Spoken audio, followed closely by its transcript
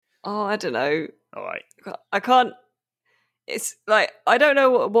Oh, I don't know. All right. I can't. It's like I don't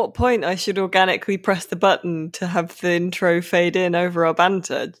know at what point I should organically press the button to have the intro fade in over our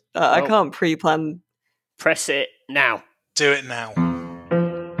banter. I Well- can't pre-plan. Press it now. Do it now.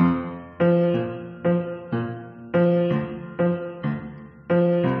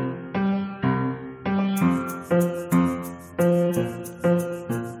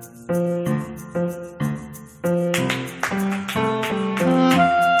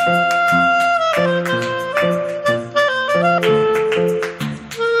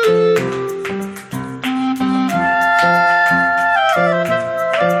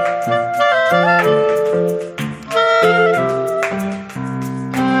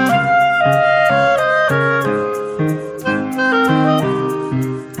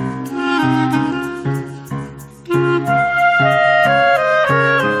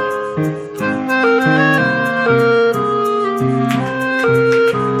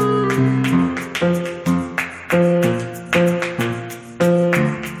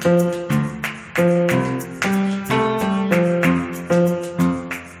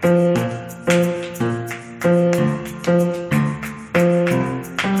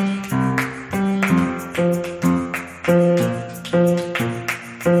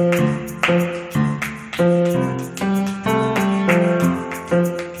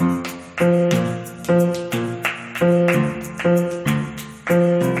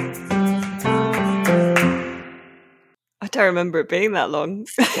 I don't remember it being that long.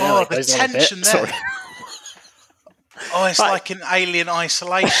 Oh, it the goes on a bit. tension there. Sorry. Oh, it's Right. like in Alien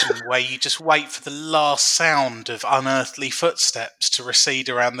Isolation, where you just wait for the last sound of unearthly footsteps to recede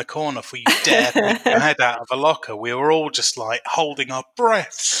around the corner before you dare peek your head out of a locker. We were all just like holding our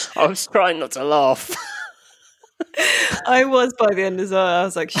breaths. I was trying not to laugh. I was by the end as well. I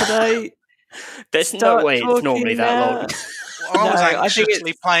was like, should I? There's no Start way it's normally talking that now. long. I was No, I think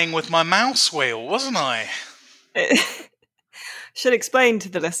anxiously playing with my mouse wheel, wasn't I? Should explain to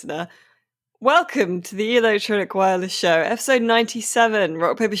the listener. Welcome to the Electronic Wireless Show, episode 97,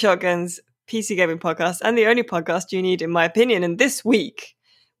 Rock Paper Shotgun's PC gaming podcast, and the only podcast you need, in my opinion. And this week,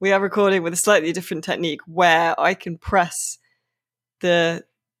 we are recording with a slightly different technique where I can press the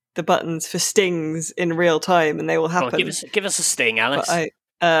buttons for stings in real time, and they will Come on, happen. give us a sting, Alex.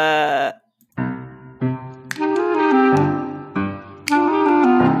 But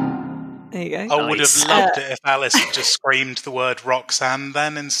there you go. I would Nice. have loved it if Alice had just screamed the word Roxanne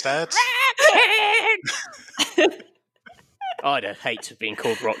then instead. I'd hate to have been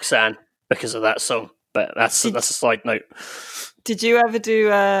called Roxanne because of that song, but that's a side note. Did you ever do?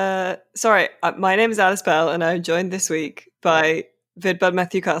 Sorry, my name is Alice Bell, and I'm joined this week by Vidbud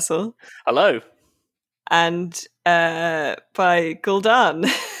Matthew Castle Hello. and by Gul'dan,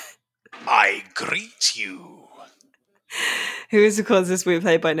 I greet you. who is of course this week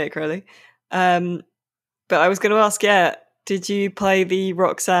played by Nick Crowley. But I was going to ask, did you play the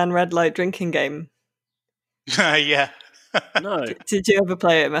Roxanne red light drinking game? Yeah. No. Did you ever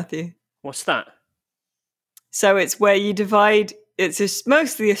play it, Matthew? What's that? So it's where you divide.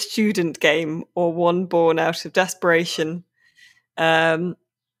 Mostly a student game or one born out of desperation. And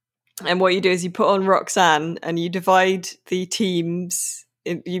what you do is you put on Roxanne and you divide the teams.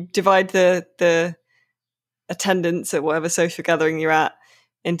 You divide the attendance at whatever social gathering you're at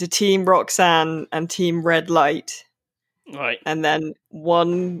into Team Roxanne and Team Red Light. Right. And then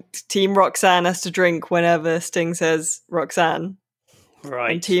one Team Roxanne has to drink whenever Sting says Roxanne.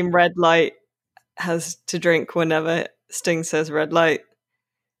 Right. And Team Red Light has to drink whenever Sting says Red Light.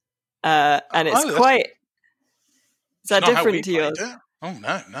 And it's quite... Is that Not how we different to yours? played it. Oh,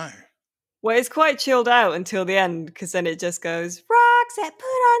 no. Well, it's quite chilled out until the end, because then it just goes, Roxanne, put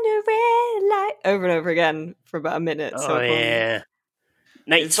on the red light, over and over again for about a minute. Oh, yeah.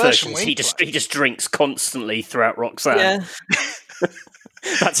 Nate's The version version, we he just drinks constantly throughout Roxanne. Yeah.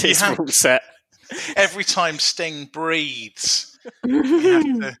 That's his rule set. Every time Sting breathes, you have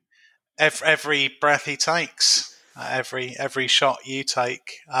to, every breath he takes, every shot you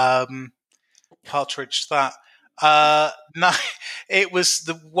take, cartridge that. No, it was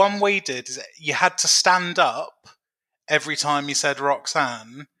the one we did. Is you had to stand up every time you said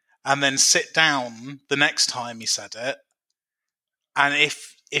Roxanne, and then sit down the next time you said it. And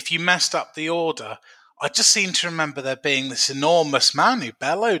if you messed up the order, I just seem to remember there being this enormous man who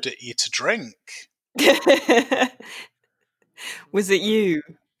bellowed at you to drink. Was it you?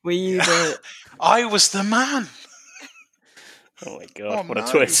 Were you the... I was the man. Oh my god, Oh, what a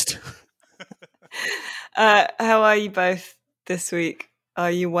no. twist. How are you both this week?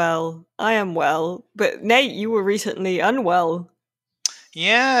 Are you well? I am well. But Nate, you were recently unwell.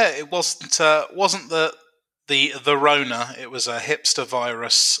 Yeah, it wasn't the the Rona. It was a hipster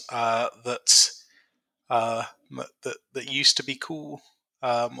virus that used to be cool.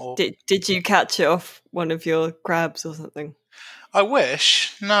 Or Did you catch it off one of your crabs or something? I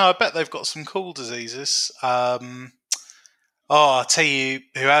wish. No, I bet they've got some cool diseases. I'll tell you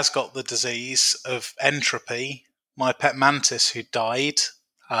who has got the disease of entropy. My pet mantis who died.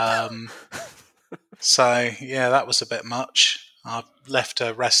 So yeah, that was a bit much. I left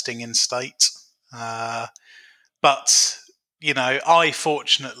her resting in state. But I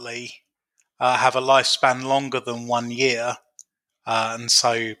fortunately have a lifespan longer than 1 year, and so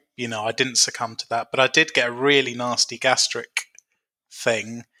I didn't succumb to that. But I did get a really nasty gastric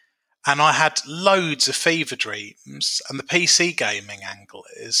thing. And I had loads of fever dreams. And the PC gaming angle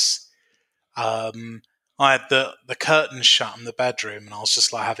is, I had the curtains shut in the bedroom, and I was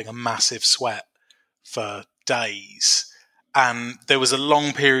just like having a massive sweat for days. And there was a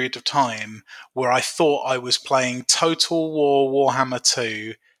long period of time where I thought I was playing Total War, Warhammer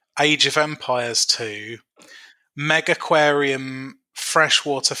 2, Age of Empires 2, Megaquarium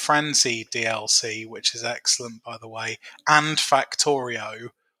Freshwater Frenzy DLC, which is excellent, by the way, and Factorio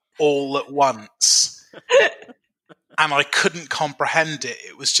all at once. And I couldn't comprehend it.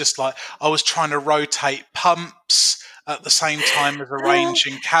 It was just like I was trying to rotate pumps at the same time as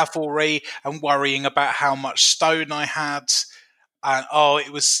arranging cavalry and worrying about how much stone I had. And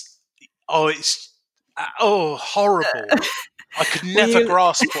it's horrible. I could never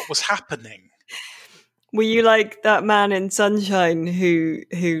grasp what was happening. Were you like that man in Sunshine who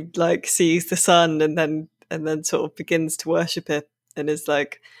like sees the sun and then sort of begins to worship it and is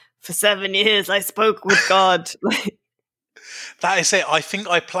like, for 7 years I spoke with God? That is it. I think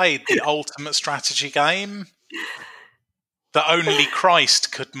I played the ultimate strategy game that only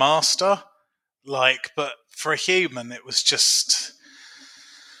Christ could master. But for a human, it was just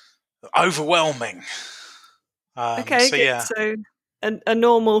overwhelming. Okay, so, yeah. So a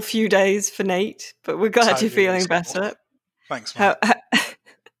normal few days for Nate, but we're glad you're feeling better. Thanks, man.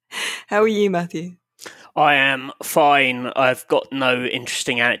 How are you, Matthew? I am fine. I've got no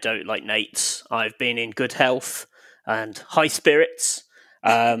interesting anecdote like Nate's. I've been in good health and high spirits.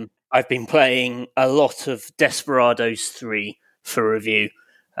 I've been playing a lot of Desperados 3 for review,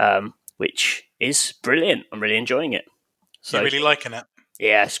 which is brilliant. I'm really enjoying it. So, you're really liking it?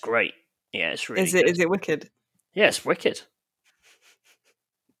 Yeah, it's great. Yeah, it's really good. Is it wicked? Yeah, it's wicked.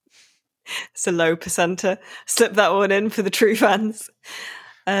 It's a low percenter. Slip that one in for the true fans.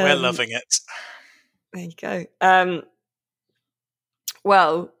 We're loving it. There you go.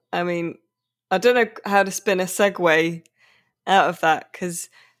 Well, I mean, I don't know how to spin a segue out of that, because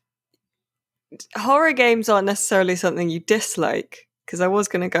horror games aren't necessarily something you dislike. Because I was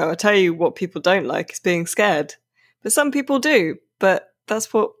going to go, I'll tell you what people don't like is being scared. But some people do. But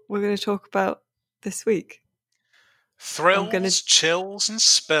that's what we're going to talk about this week. Thrills, chills, and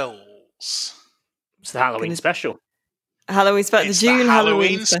spills. It's the Halloween special. Halloween special. It's the June the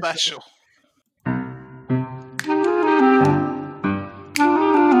Halloween special.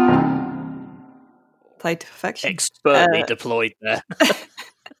 Played to perfection. Expertly deployed there.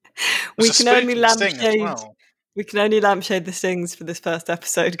 We can only lampshade. Well. We can only lampshade the stings for this first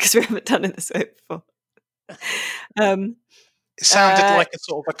episode because we haven't done it this way before. It sounded like a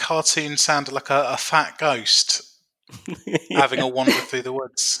sort of a cartoon. Sounded like a fat ghost having a wander through the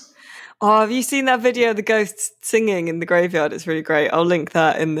woods. Oh, have you seen that video of the ghosts singing in the graveyard? It's really great. I'll link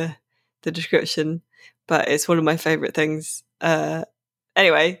that in the description. But it's one of my favourite things.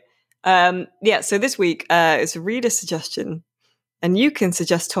 Anyway, so this week is a reader suggestion. And you can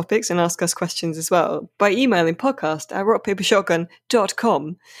suggest topics and ask us questions as well by emailing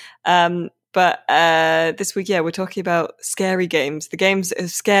podcast@rockpapershotgun.com. But this week, we're talking about scary games, the games that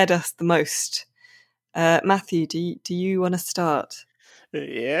have scared us the most. Matthew, do you want to start?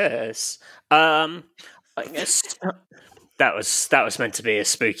 Yes. I guess that was meant to be a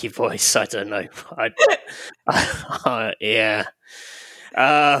spooky voice. I don't know. Yeah.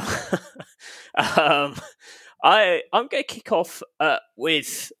 I'm going to kick off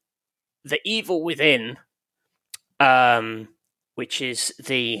with The Evil Within, which is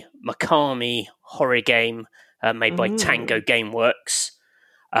the Mikami horror game made by Tango Gameworks,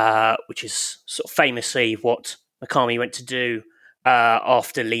 which is sort of famously what Mikami went to do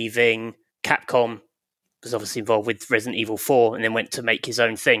after leaving Capcom. Was obviously involved with Resident Evil 4 and then went to make his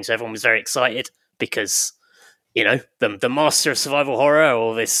own thing. So everyone was very excited because, the master of survival horror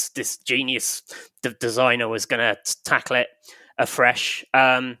or this genius designer was going to tackle it afresh.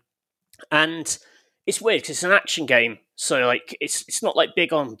 And it's weird because it's an action game. So like it's not like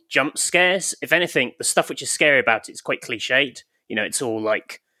big on jump scares. If anything, the stuff which is scary about it is quite cliched. It's all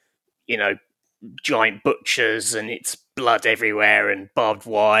like, giant butchers and it's blood everywhere and barbed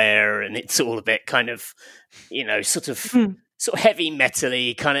wire and it's all a bit kind of, sort of heavy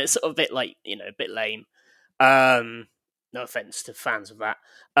metal-y, kind of sort of a bit like, a bit lame. No offense to fans of that.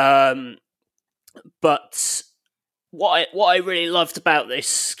 But what I really loved about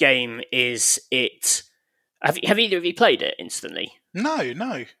this game is it. Have either of you played it instantly?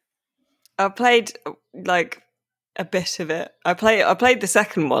 No. I played like a bit of it. I played the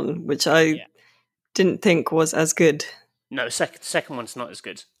second one, which I didn't think was as good. No, second one's not as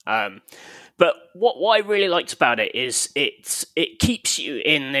good. But what I really liked about it is it keeps you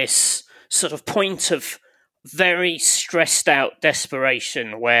in this sort of point of very stressed out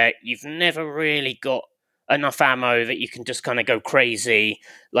desperation where you've never really got enough ammo that you can just kind of go crazy.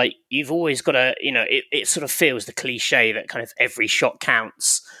 Like, you've always got to, it sort of feels the cliche that kind of every shot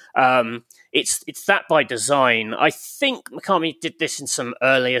counts. It's that by design. I think Mikami did this in some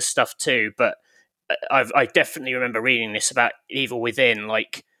earlier stuff too, but I definitely remember reading this about Evil Within,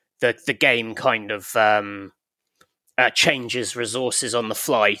 like the game kind of changes resources on the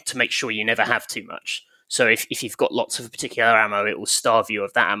fly to make sure you never have too much. So if you've got lots of a particular ammo, it will starve you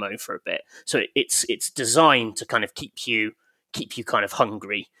of that ammo for a bit. So it's designed to kind of keep you kind of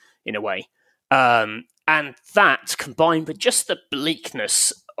hungry in a way. And that combined with just the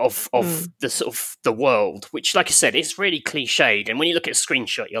bleakness of the sort of the world, which, like I said, it's really cliched. And when you look at a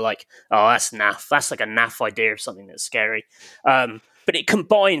screenshot, you're like, oh, that's naff. That's like a naff idea of something that's scary. But it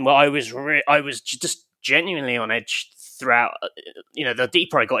combined where I was just genuinely on edge throughout. The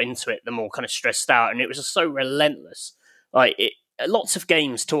deeper I got into it, the more kind of stressed out, and it was just so relentless. Like, lots of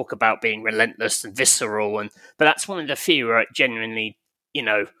games talk about being relentless and visceral, but that's one of the few where it genuinely,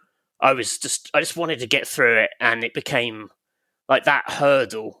 I just wanted to get through it, and it became like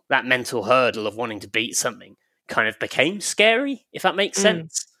that mental hurdle of wanting to beat something kind of became scary, if that makes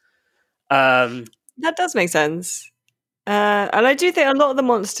sense. That does make sense. And I do think a lot of the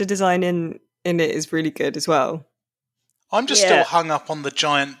monster design in it is really good as well. I'm just still hung up on the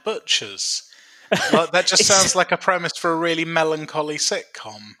giant butchers. Like, that just sounds like a premise for a really melancholy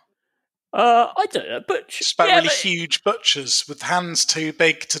sitcom. I don't know, just about really huge butchers with hands too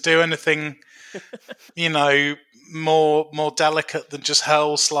big to do anything, more delicate than just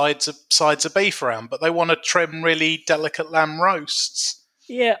hurl sides of beef around. But they want to trim really delicate lamb roasts.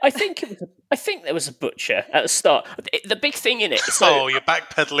 Yeah, I think there was a butcher at the start. The big thing in it. So, you're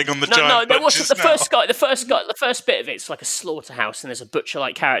backpedaling on the giant. No, there wasn't. The first bit of it's like a slaughterhouse, and there's a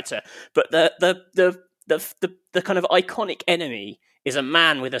butcher-like character. But the kind of iconic enemy is a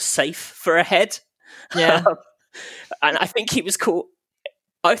man with a safe for a head. Yeah, and I think he was called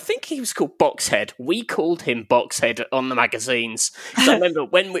Boxhead. We called him Boxhead on the magazines. So I remember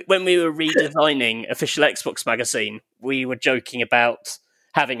when we were redesigning Official Xbox magazine, we were joking about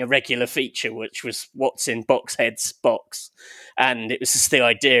having a regular feature, which was what's in Boxhead's box. And it was just the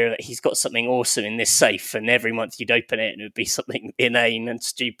idea that he's got something awesome in this safe, and every month you'd open it and it would be something inane and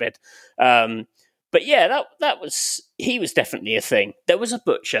stupid. But yeah, he was definitely a thing. There was a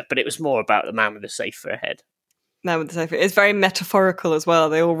butcher, but it was more about the man with the safe for a head. Man with the safe. It's very metaphorical as well.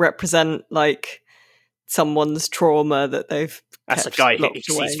 They all represent like someone's trauma that they've. That's a guy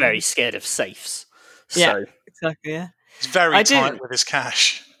he's very scared of safes. Yeah, exactly. Yeah. He's very tight with his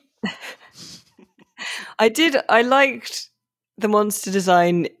cash. I liked the monster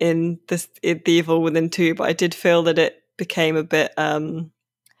design in the Evil Within 2, but I did feel that it became a bit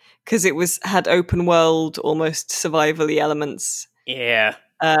because it had open world, almost survival-y elements. Yeah.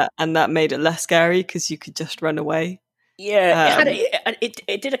 And that made it less scary because you could just run away. Yeah,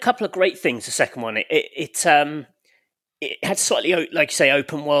 it did a couple of great things. The second one, it had slightly, like you say,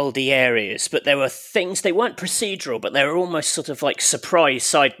 open worldy areas, but there were things, they weren't procedural, but they were almost sort of like surprise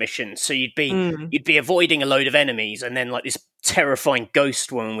side missions. So you'd be avoiding a load of enemies, and then like this terrifying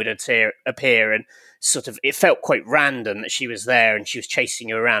ghost woman would appear, and sort of it felt quite random that she was there and she was chasing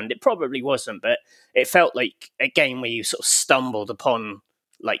you around. It probably wasn't, but it felt like a game where you sort of stumbled upon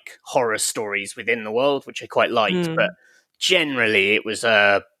like horror stories within the world, which I quite liked. But generally, it was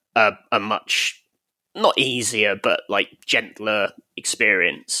a much not easier, but like gentler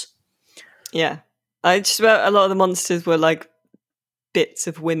experience. Yeah, I just about a lot of the monsters were like bits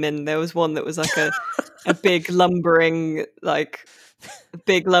of women. There was one that was like a big lumbering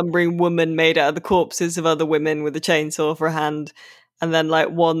woman made out of the corpses of other women with a chainsaw for a hand, and then like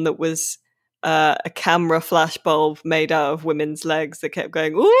one that was a camera flash bulb made out of women's legs that kept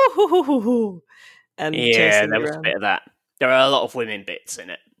going ooh, and yeah, there was around. A bit of that. There are a lot of women bits in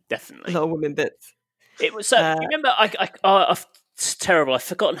it, definitely. A lot of women bits. It was. Remember, it's terrible. I've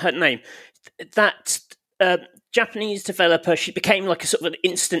forgotten her name. That Japanese developer. She became like a sort of an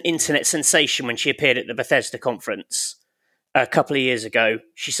instant internet sensation when she appeared at the Bethesda conference a couple of years ago.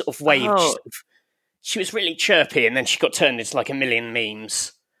 She sort of waved. Oh. She was really chirpy, and then she got turned into like a million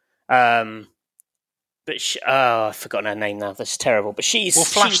memes. But I've forgotten her name now. That's terrible. But we'll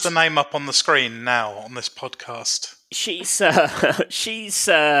flash the name up on the screen now on this podcast. She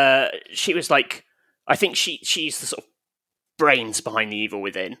was like, I think she's the sort of brains behind the Evil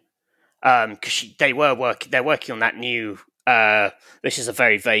Within. Because they're working on that new. This is a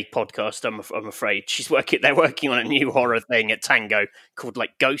very vague podcast. I'm afraid they're working on a new horror thing at Tango called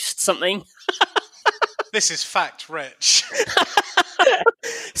like Ghost something. This is fact rich.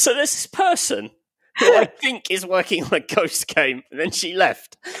 So there's this person who I think is working on a Ghost game, and then she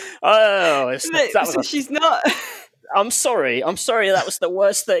left. She's not. I'm sorry. That was the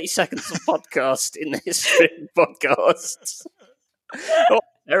worst 30 seconds of podcast in the history of podcasts. Oh,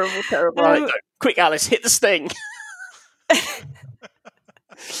 terrible. Right, quick, Alice, hit the sting.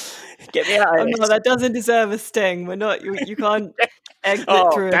 Get me out of here. No, that doesn't deserve a sting. We're not. You can't exit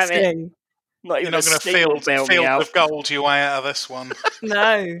through a sting. Not even You're not going to field of gold your way out of this one.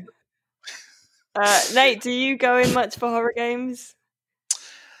 No. Nate, do you go in much for horror games?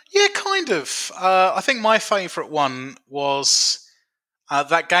 Yeah, kind of. I think my favourite one was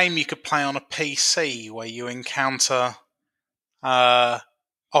that game you could play on a PC where you encounter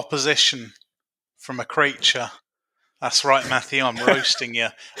opposition from a creature. That's right, Matthew. I'm roasting you.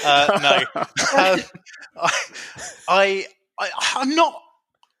 No,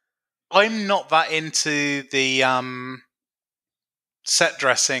 I'm not that into the set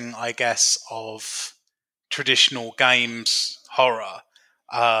dressing, I guess, of traditional games horror.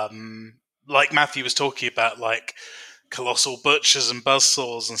 Like Matthew was talking about, like colossal butchers and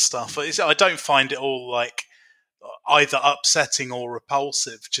buzzsaws and stuff. I don't find it all like either upsetting or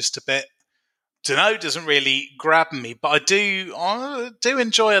repulsive. Just a bit. Doesn't really grab me, but I do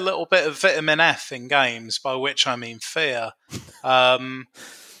enjoy a little bit of vitamin F in games, by which I mean fear. Comes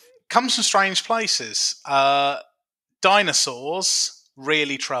from strange places. Dinosaurs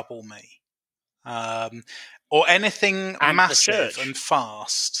really trouble me. Or anything and massive and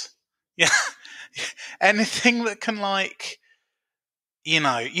fast. Yeah. Anything that can, like, you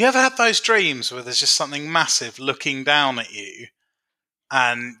ever have those dreams where there's just something massive looking down at you,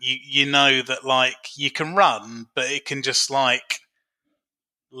 and you know that, like, you can run, but it can just, like,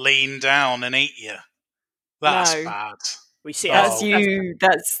 lean down and eat you. That's bad. We see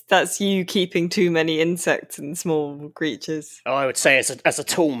that's you keeping too many insects and small creatures. Oh, I would say as a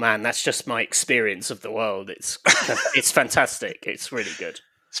tall man, that's just my experience of the world. It's it's fantastic. It's really good.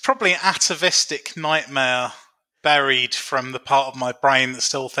 It's probably an atavistic nightmare buried from the part of my brain that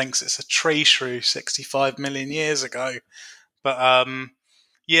still thinks it's a tree shrew 65 million years ago. But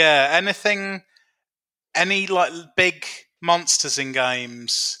yeah, any like big monsters in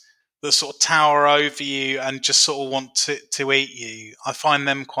games that sort of tower over you and just sort of want to eat you, I find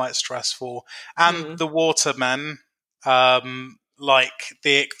them quite stressful. And the watermen, like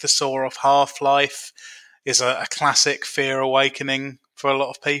the Ichthyosaur of Half-Life, is a classic fear awakening for a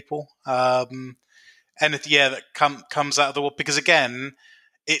lot of people. Anything, that comes out of the water, because again,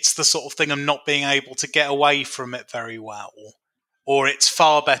 it's the sort of thing of not being able to get away from it very well, or it's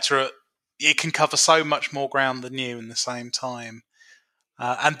far better at, it can cover so much more ground than you in the same time.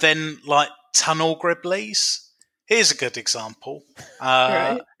 And then, like, tunnel gribblies. Here's a good example.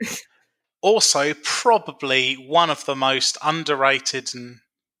 Right. Also, probably one of the most underrated and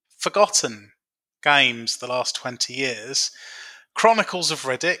forgotten games the last 20 years. Chronicles of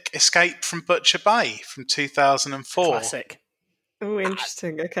Riddick: Escape from Butcher Bay from 2004. Classic. Oh,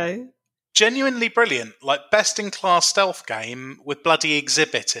 interesting. Okay. Genuinely brilliant. Like, best-in-class stealth game with bloody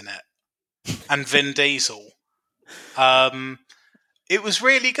Exhibit in it. And Vin Diesel. It was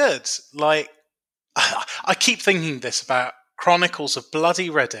really good. Like, I keep thinking this about Chronicles of Bloody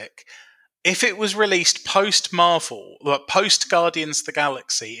Riddick. If it was released post-Marvel, like post-Guardians of the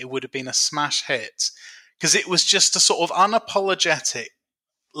Galaxy, it would have been a smash hit. Because it was just a sort of unapologetic,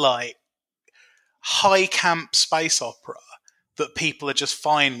 like, high-camp space opera that people are just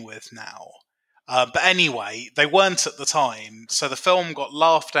fine with now. But anyway, they weren't at the time, so the film got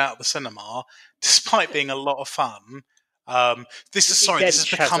laughed out of the cinema, despite being a lot of fun. This has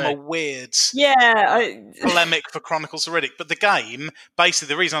become a weird polemic for Chronicles of Riddick. But the game,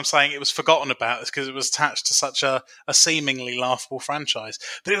 basically, the reason I'm saying it was forgotten about is because it was attached to such a seemingly laughable franchise.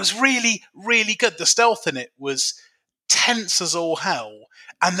 But it was really, really good. The stealth in it was tense as all hell.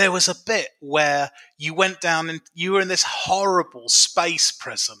 And there was a bit where you went down and you were in this horrible space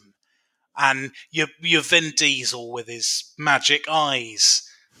prison. And you're Vin Diesel with his magic eyes.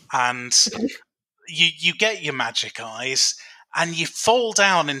 And you get your magic eyes, and you fall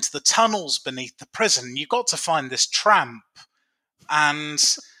down into the tunnels beneath the prison. You've got to find this tramp, and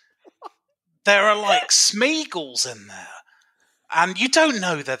there are like Smeagol's in there. And you don't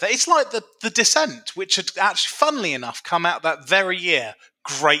know that. It's like the Descent, which had actually, funnily enough, come out that very year.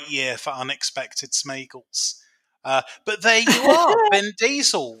 Great year for unexpected Smeagol's. But there you are, Vin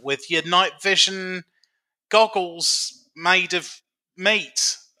Diesel, with your night vision goggles made of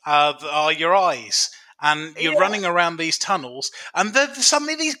meat that are your eyes. And you're running around these tunnels, and then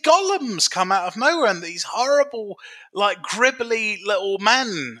suddenly these golems come out of nowhere, and these horrible, like, gribbly little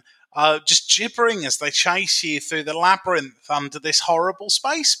men just gibbering as they chase you through the labyrinth under this horrible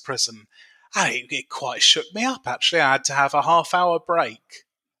space prison. It quite shook me up, actually. I had to have a half-hour break.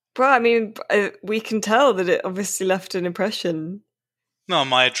 Well, I mean, we can tell that it obviously left an impression. No,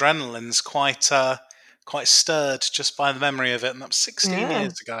 my adrenaline's quite stirred just by the memory of it, and that was 16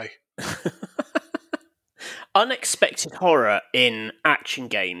 years ago. Unexpected horror in action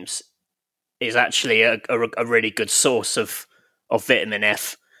games is actually a really good source of vitamin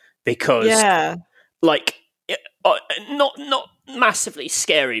F, because like not massively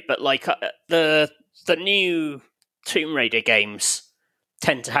scary, but like the new Tomb Raider games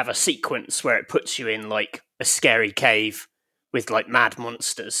tend to have a sequence where it puts you in like a scary cave with like mad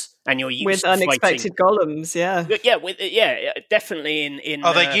monsters, and you're used with to unexpected golems. Definitely in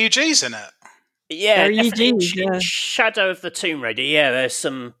are there UGs in it? Yeah, UGs, in Shadow of the Tomb Raider. Yeah, there's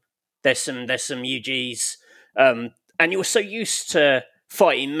some UGs, and you're so used to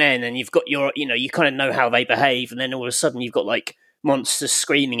fighting men, and you've got you kind of know how they behave, and then all of a sudden you've got like monsters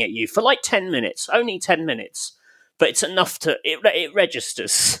screaming at you for like 10 minutes, only 10 minutes, but it's enough to it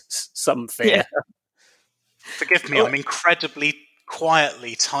registers some fear. Yeah. Forgive me, I'm incredibly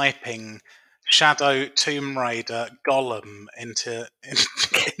quietly typing Shadow Tomb Raider Golem into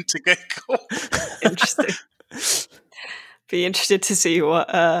Google. Interesting. Be interested to see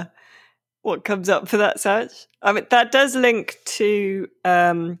what comes up for that search. I mean, that does link to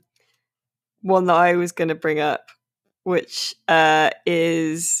one that I was going to bring up, which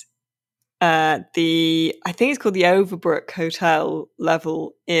is I think it's called the Overbrook Hotel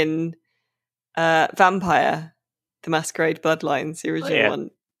level in Vampire: The Masquerade Bloodlines, the original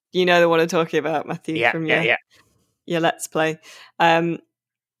one. You know the one I'm talking about, Matthew, from your Let's Play.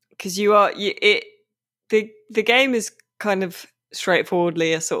 Because the game is kind of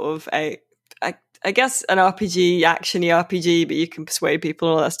straightforwardly a sort of I guess an RPG, action-y RPG, but you can persuade people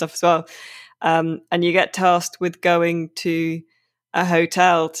and all that stuff as well. And you get tasked with going to a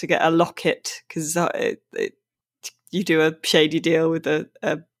hotel to get a locket, because you do a shady deal with a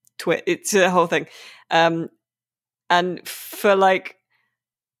it's a whole thing. And for like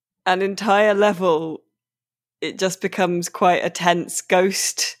an entire level, it just becomes quite a tense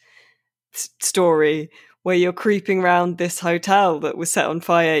ghost story where you're creeping around this hotel that was set on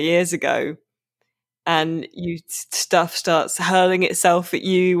fire years ago, and stuff starts hurling itself at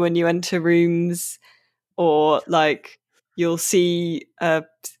you when you enter rooms, or like you'll see a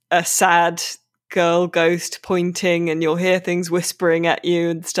sad girl ghost pointing, and you'll hear things whispering at you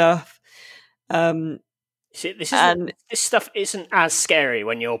and stuff. This stuff isn't as scary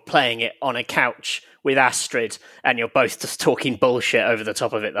when you're playing it on a couch with Astrid and you're both just talking bullshit over the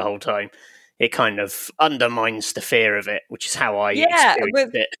top of it the whole time. It kind of undermines the fear of it, which is how I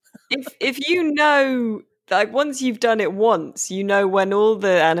experienced it. If you know, like, once you've done it once, you know when all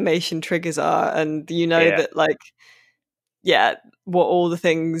the animation triggers are, and you know that, like, what all the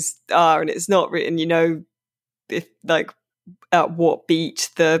things are, and it's not written, you know, if like at what beat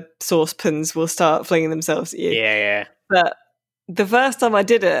the saucepans will start flinging themselves at you. Yeah. But the first time I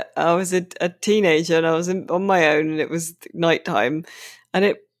did it, I was a teenager, and I was on my own, and it was nighttime, and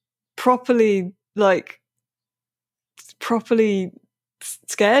it properly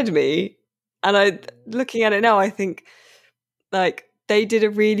scared me. And looking at it now, I think like they did a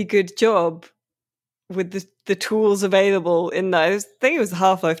really good job with the tools available in that. I think it was the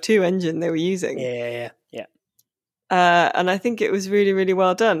Half-Life 2 engine they were using. Yeah. And I think it was really, really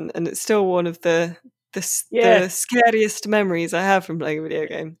well done. And it's still one of the scariest memories I have from playing a video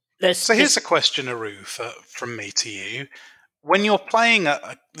game. So here's a question, Aru, from me to you. When you're playing,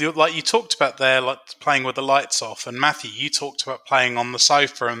 like you talked about there, like playing with the lights off, and Matthew, you talked about playing on the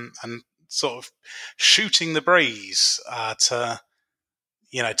sofa and sort of shooting the breeze to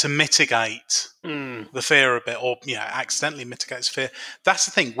mitigate the fear a bit, or accidentally mitigates fear. That's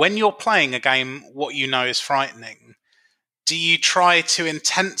the thing. When you're playing a game, what you know is frightening, do you try to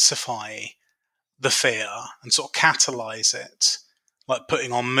intensify the fear and sort of catalyze it, like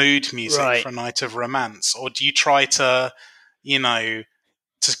putting on mood music for a night of romance, or do you try to,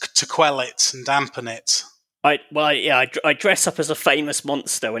 to quell it and dampen it. I dress up as a famous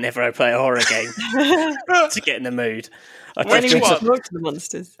monster whenever I play a horror game to get in the mood. I When Which you one? talk to the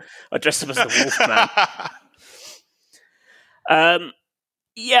monsters. dress up as the Wolfman.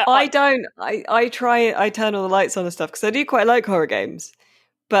 I don't. I turn all the lights on and stuff because I do quite like horror games.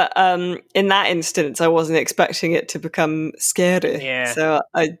 But in that instance, I wasn't expecting it to become scary. Yeah. So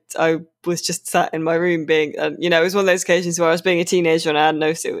I was just sat in my room being, it was one of those occasions where I was being a teenager and I hadn't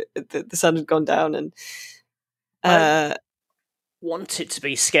noticed the sun had gone down. And I want it to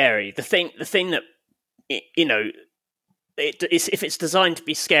be scary. The thing that, if it's designed to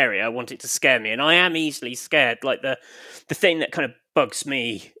be scary, I want it to scare me. And I am easily scared. Like the thing that kind of bugs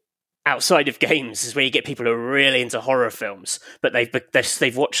me outside of games is where you get people who are really into horror films, but they've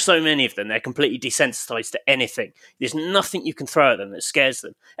watched so many of them, they're completely desensitized to anything. There's nothing you can throw at them that scares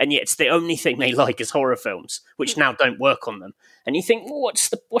them, and yet it's the only thing they like is horror films, which now don't work on them. And you think, well, what's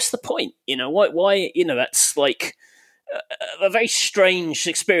the point? Why? That's like a very strange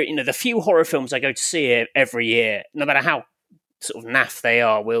experience. The few horror films I go to see every year, no matter how sort of naff they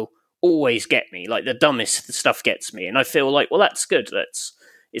are, will always get me. Like the dumbest stuff gets me, and I feel like, well, that's good.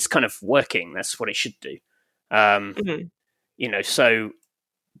 It's kind of working. That's what it should do. So,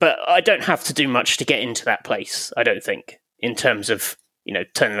 but I don't have to do much to get into that place, I don't think, in terms of,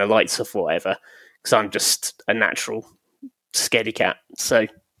 turning the lights off or whatever, because I'm just a natural scaredy cat. So,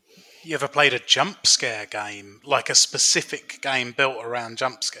 you ever played a jump scare game, like a specific game built around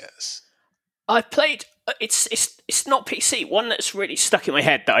jump scares? I played. It's not PC. One that's really stuck in my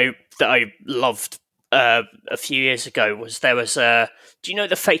head that I loved a few years ago was do you know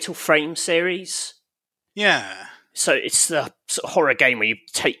the Fatal Frame series? Yeah. So it's the sort of horror game where you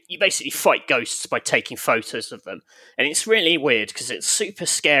basically fight ghosts by taking photos of them, and it's really weird because it's super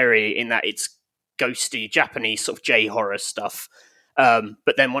scary in that it's ghosty Japanese sort of J horror stuff.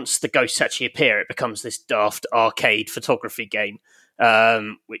 But then once the ghosts actually appear, it becomes this daft arcade photography game,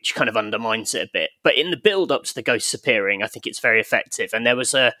 which kind of undermines it a bit. But in the build up to the ghosts appearing, I think it's very effective. And there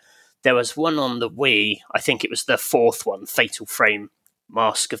was one on the Wii, I think it was the fourth one, Fatal Frame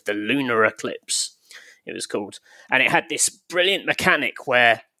Mask of the Lunar Eclipse, it was called. And it had this brilliant mechanic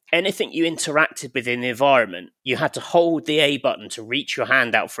where anything you interacted with in the environment, you had to hold the A button to reach your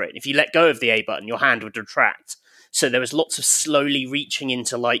hand out for it. And if you let go of the A button, your hand would retract. So there was lots of slowly reaching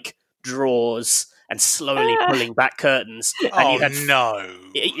into like drawers and slowly pulling back curtains. And no.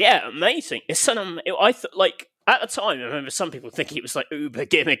 Yeah, amazing. It's I thought, like, at the time, I remember some people thinking it was like uber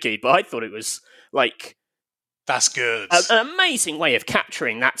gimmicky, but I thought it was like that's good. An amazing way of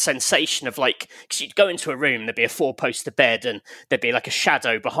capturing that sensation of like, because you'd go into a room, there'd be a 4-poster bed, and there'd be like a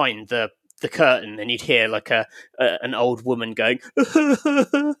shadow behind the curtain, and you'd hear like an old woman going, and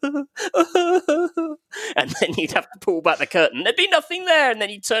then you'd have to pull back the curtain. There'd be nothing there, and then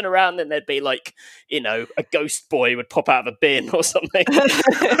you'd turn around, and there'd be like, a ghost boy would pop out of a bin or something.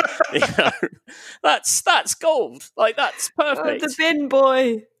 That's gold. Like that's perfect. Oh, the bin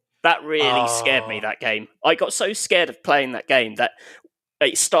boy. That really scared me, that game. I got so scared of playing that game that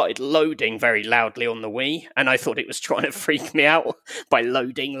it started loading very loudly on the Wii, and I thought it was trying to freak me out by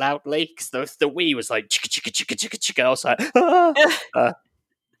loading loudly, because the Wii was like, chicka, chicka, chicka, chicka, chicka. I was like,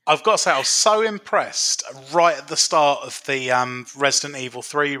 I've got to say, I was so impressed right at the start of the Resident Evil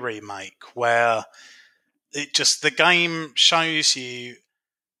 3 remake, where the game shows you,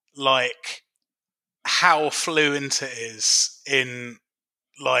 like, how fluent it is in,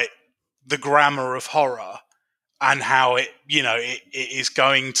 like, the grammar of horror, and how it is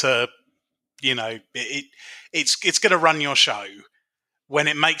going to, it's going to run your show when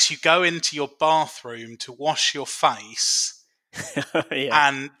it makes you go into your bathroom to wash your face, yeah.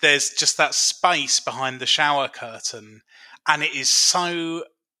 and there's just that space behind the shower curtain, and it is so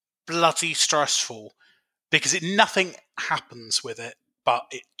bloody stressful because nothing happens with it, but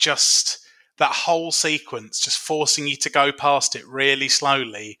it just, that whole sequence just forcing you to go past it really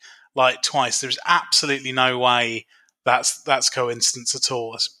slowly, like twice. There's absolutely no way that's coincidence at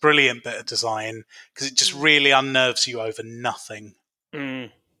all. It's a brilliant bit of design because it just really unnerves you over nothing. I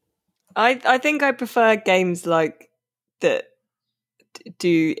think I prefer games like that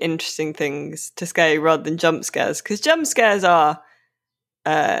do interesting things to scare you rather than jump scares, because jump scares are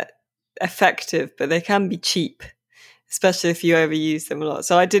effective, but they can be cheap, especially if you overuse them a lot.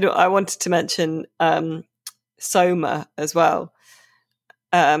 So I wanted to mention Soma as well,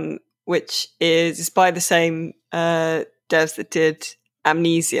 which is by the same devs that did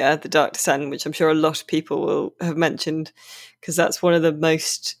Amnesia, The Dark Descent, which I'm sure a lot of people will have mentioned, because that's one of the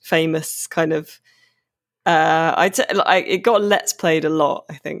most famous kind of I'd say it got Let's Played a lot,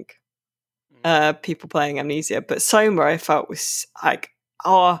 I think. People playing Amnesia, but Soma I felt was like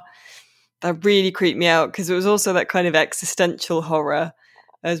that really creeped me out, because it was also that kind of existential horror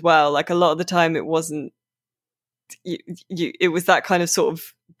as well. Like a lot of the time it wasn't, it was that kind of sort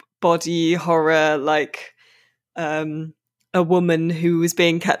of body horror, like a woman who was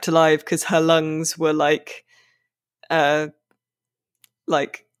being kept alive because her lungs were like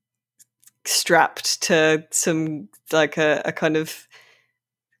strapped to some like a kind of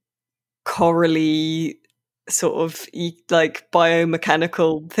corally sort of like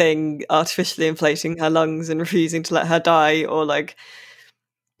biomechanical thing, artificially inflating her lungs and refusing to let her die, or like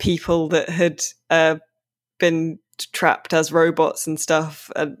people that had been trapped as robots and stuff,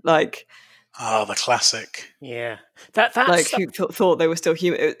 and like the classic. Yeah, that's like who thought they were still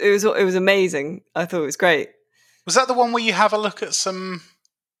human. It was amazing. I thought it was great. Was that the one where you have a look at some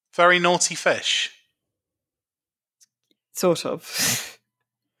very naughty fish? Sort of.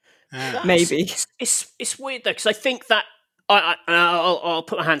 Yeah. Maybe. It's weird though, because I think that I'll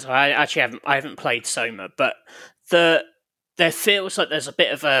put my hands up. I actually haven't played Soma, but there feels like there's a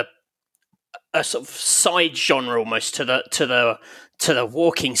bit of a sort of side genre almost to the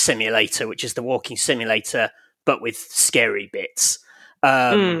walking simulator, which is the walking simulator but with scary bits.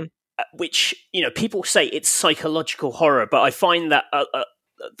 Which, you know, people say it's psychological horror, but I find that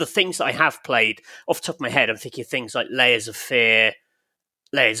the things that I have played, off the top of my head, I'm thinking of things like Layers of Fear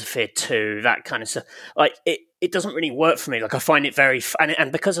 2, that kind of stuff. Like it doesn't really work for me. Like I find it very,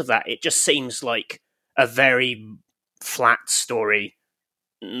 and because of that, it just seems like a very flat story,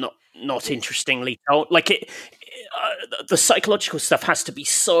 not interestingly told. Like the psychological stuff has to be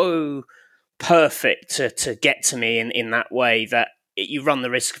so perfect to get to me in that way that you run the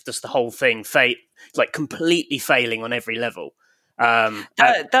risk of just the whole thing like completely failing on every level.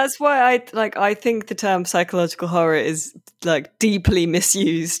 That's why I think the term psychological horror is like deeply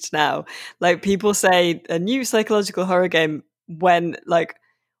misused now. Like people say a new psychological horror game, when like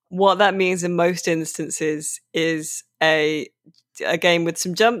what that means in most instances is a game with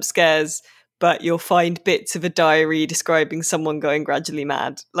some jump scares, but you'll find bits of a diary describing someone going gradually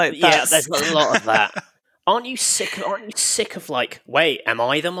mad. Like there's a lot of that. Aren't you sick of like, wait, am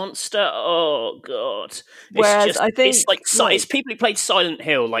I the monster? Oh god! Whereas I think it's people who played Silent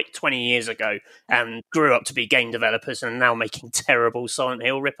Hill like 20 years ago and grew up to be game developers and are now making terrible Silent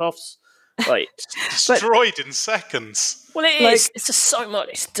Hill ripoffs. Like destroyed in seconds. Well, it is. It's just so much.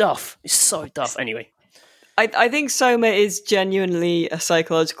 It's duff. It's so duff. Anyway, I think Soma is genuinely a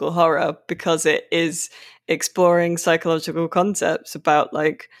psychological horror because it is exploring psychological concepts about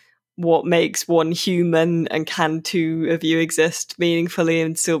like what makes one human and can two of you exist meaningfully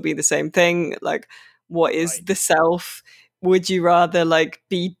and still be the same thing. Like, what is the self? Would you rather like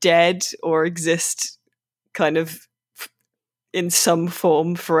be dead or exist kind of in some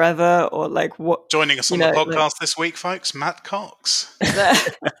form forever, or like what? Joining us on the podcast this week, folks, Matt Cox.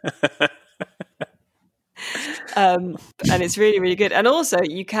 And it's really, really good. And also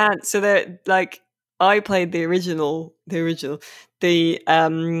you can't, so that like I played the original,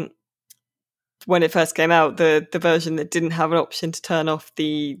 when it first came out, the version that didn't have an option to turn off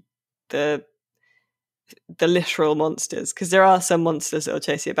the literal monsters, because there are some monsters that will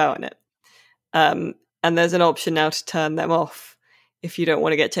chase you about in it. And there's an option now to turn them off if you don't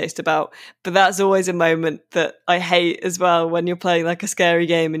want to get chased about. But that's always a moment that I hate as well, when you're playing like a scary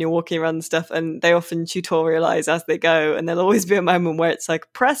game and you're walking around and stuff, and they often tutorialize as they go, and there'll always be a moment where it's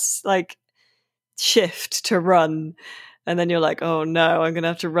like press like shift to run, and then you're like, oh no, I'm gonna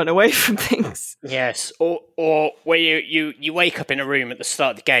have to run away from things. Yes, or where you wake up in a room at the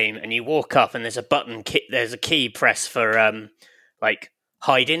start of the game and you walk up and there's a button, there's a key press for like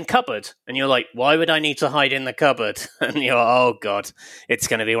hide in cupboard, and you're like, why would I need to hide in the cupboard? And you're like, oh god, it's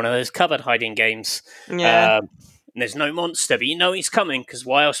going to be one of those cupboard hiding games. Yeah. And there's no monster, but you know he's coming, because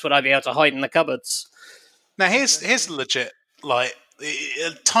why else would I be able to hide in the cupboards? Now here's legit, like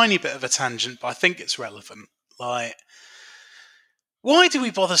a tiny bit of a tangent, but I think it's relevant. Like, why do we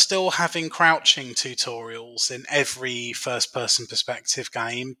bother still having crouching tutorials in every first-person perspective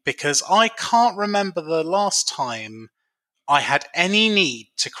game? Because I can't remember the last time I had any need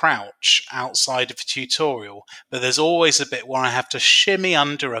to crouch outside of a tutorial, but there's always a bit where I have to shimmy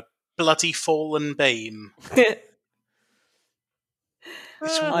under a bloody fallen beam. It's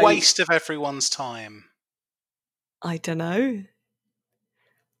a waste of everyone's time. I don't know.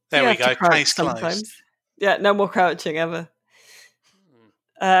 There we go. Case closed. Yeah, no more crouching ever.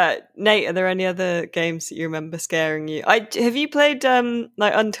 Nate, are there any other games that you remember scaring you? Have you played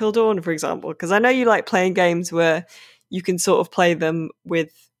like Until Dawn, for example? Because I know you like playing games where you can sort of play them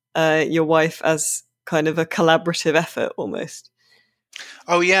with your wife as kind of a collaborative effort almost.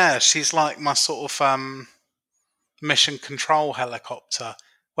 Oh yeah, she's like my sort of mission control helicopter.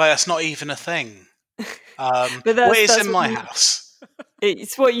 Well, that's not even a thing. But Well, it's that's in what my you- house.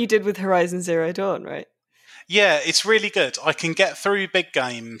 It's what you did with Horizon Zero Dawn, right? Yeah, it's really good. I can get through big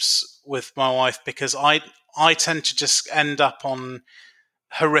games with my wife because I tend to just end up on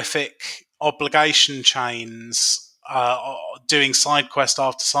horrific obligation chains, doing side quest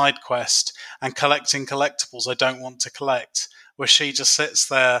after side quest and collecting collectibles I don't want to collect, where she just sits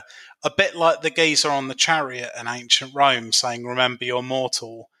there a bit like the geezer on the chariot in ancient Rome saying, remember you're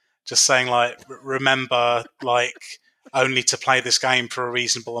mortal, just saying like, remember, like, only to play this game for a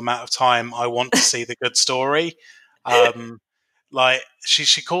reasonable amount of time. I want to see the good story. Like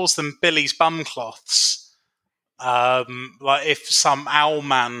she calls them Billy's bum cloths. Like if some owl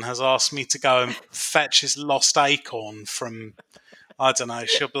man has asked me to go and fetch his lost acorn from, I don't know,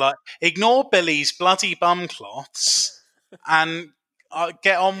 she'll be like, ignore Billy's bloody bum cloths and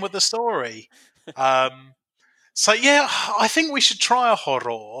get on with the story. So yeah, I think we should try a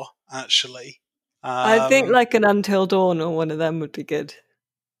horror, actually. I think like an Until Dawn or one of them would be good.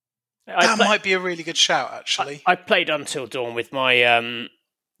 That might be a really good shout, actually. I played Until Dawn with my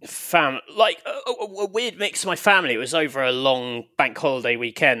family, like a weird mix of my family. It was over a long bank holiday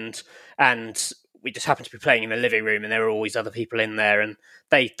weekend, and we just happened to be playing in the living room, and there were always other people in there, and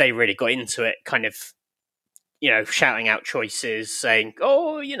they really got into it, kind of, shouting out choices, saying,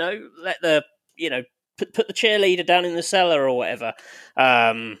 "Oh, let the put the cheerleader down in the cellar or whatever."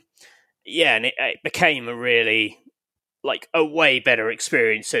 Yeah, and it became a really a way better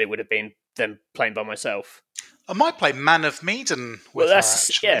experience than it would have been than playing by myself. I might play Man of Medan with her,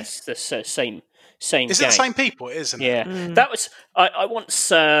 actually. Yes, the same Is game. it the same people, isn't it? Yeah, that was I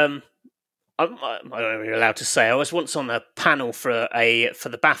once. I'm not really allowed to say. I was once on a panel for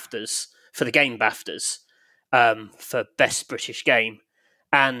the BAFTAs, for the Game BAFTAs, for Best British Game,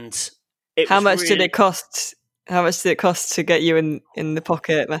 and How much did it cost? How much did it cost to get you in the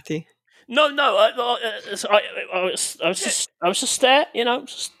pocket, Matthew? No, I was just there,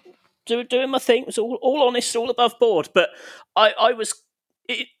 just doing my thing. It was all honest, all above board. But I was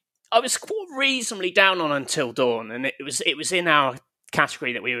reasonably down on Until Dawn, and it was in our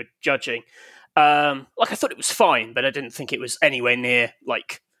category that we were judging. I thought it was fine, but I didn't think it was anywhere near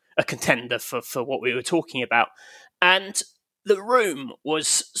like a contender for what we were talking about. And the room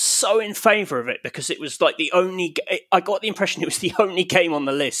was so in favour of it because it was like the only. I got the impression it was the only game on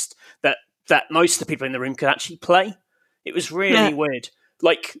the list that most of the people in the room could actually play. It was really weird.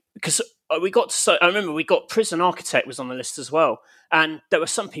 Like, because I remember we got Prison Architect was on the list as well, and there were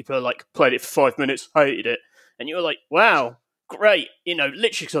some people who played it for 5 minutes, hated it, and you were like, wow, great, literally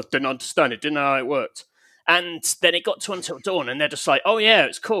because I didn't understand it, didn't know how it worked. And then it got to Until Dawn, and they're just like, oh yeah,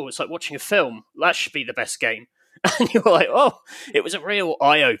 it's cool, it's like watching a film, that should be the best game. And you were like, oh, it was a real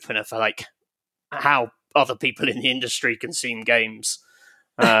eye-opener for how other people in the industry consume games.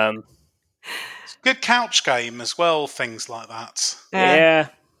 It's a good couch game as well, things like that. Yeah.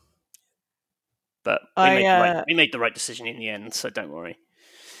 But we made the right decision in the end, so don't worry.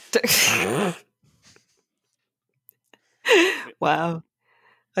 Wow.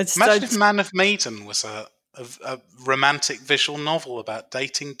 Imagine if Man of Medan was a romantic visual novel about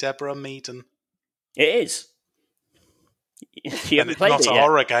dating Deborah Meaden. It is. You haven't played not it a yet.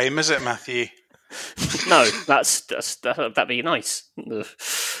 horror game, is it, Matthew? No, that'd be nice.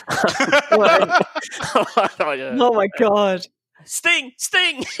 Oh my god! Sting!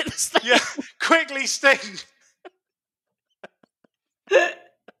 Yeah, quickly, Sting!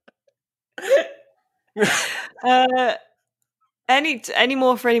 Any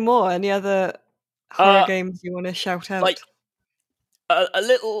more for any more? Any other horror games you want to shout out? A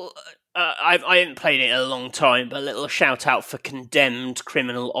little. I haven't played it in a long time, but a little shout out for Condemned: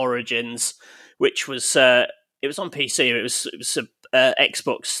 Criminal Origins, which was it was on PC. It was a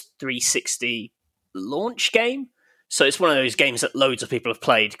Xbox 360 launch game, so it's one of those games that loads of people have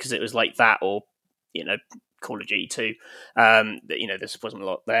played because it was like that, or Call of Duty 2. There wasn't a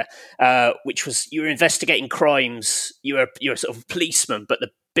lot there. Which was, you were investigating crimes. You were sort of a policeman, but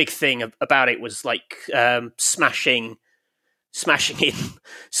the big thing about it was smashing in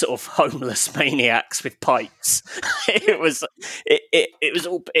sort of homeless maniacs with pipes. It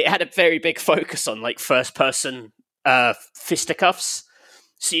had a very big focus on first person fisticuffs.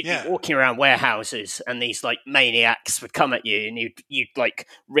 So you'd be walking around warehouses, and these maniacs would come at you, and you'd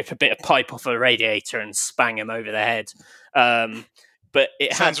rip a bit of pipe off a radiator and spang them over the head. But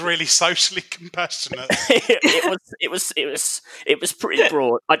it sounds really socially compassionate. it was pretty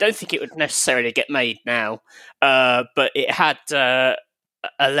broad. I don't think it would necessarily get made now, but it had a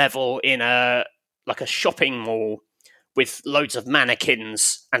level in a shopping mall with loads of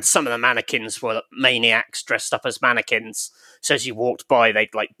mannequins, and some of the mannequins were maniacs dressed up as mannequins. So as you walked by,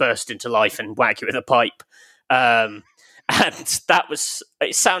 they'd like burst into life and whack you with a pipe. And that was,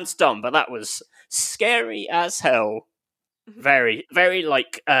 it sounds dumb, but that was scary as hell. Very, very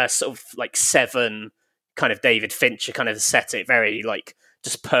like sort of like Seven, kind of David Fincher kind of aesthetic, very like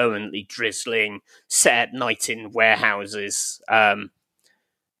just permanently drizzling, set at night in warehouses. It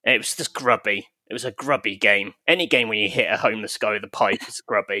was just grubby. It was a grubby game. Any game when you hit a homeless guy with a pipe is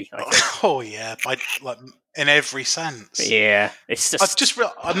grubby, I think. Oh yeah, like in every sense. Yeah, it's just.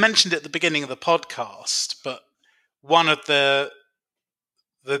 I mentioned it at the beginning of the podcast, but one of the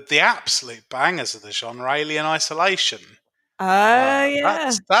absolute bangers of the genre, Alien Isolation.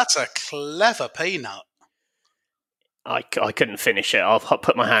 Yeah. That's a clever peanut. I couldn't finish it. I'll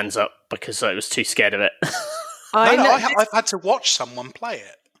put my hands up because I was too scared of it. I've had to watch someone play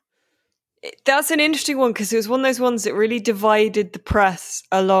it. That's an interesting one because it was one of those ones that really divided the press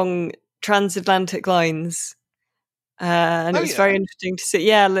along transatlantic lines. And it was very interesting to see.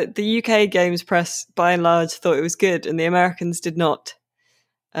 Yeah, the UK games press, by and large, thought it was good, and the Americans did not.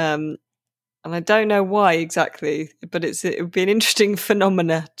 And I don't know why exactly, but it would be an interesting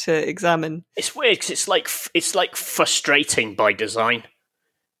phenomena to examine. It's weird because it's like frustrating by design,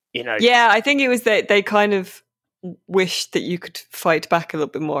 you know. Yeah, I think it was that they kind of wished that you could fight back a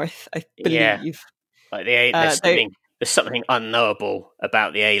little bit more. I believe. Yeah. Like there's something unknowable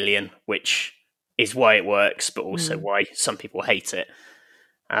about the alien, which is why it works, but also why some people hate it.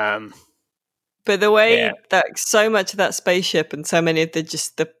 But the way that so much of that spaceship and so many of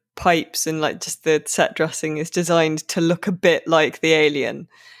the pipes and like just the set dressing is designed to look a bit like the alien.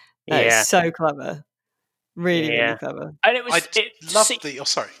 It's so clever. Really clever. And it was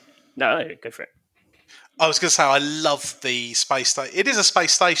sorry. No, go for it. I was going to say I love the space station. It is a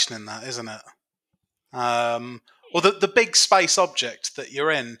space station in that, isn't it? Or the big space object that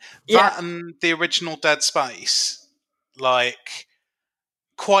you're in. That and the original Dead Space, like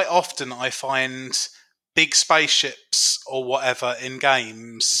quite often I find big spaceships or whatever in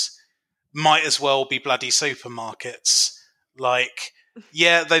games might as well be bloody supermarkets. Like,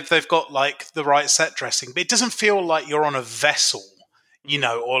 yeah, they've got like the right set dressing, but it doesn't feel like you're on a vessel, you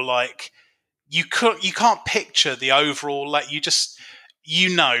know, or like you can't picture the overall. Like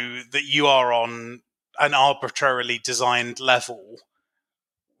you know that you are on an arbitrarily designed level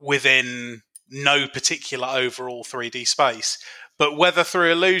within no particular overall 3D space, but whether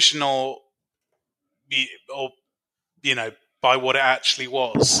through illusion or you know, by what it actually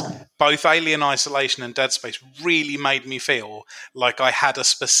was, both Alien Isolation and Dead Space really made me feel like I had a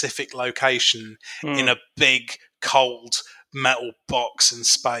specific location in a big, cold metal box in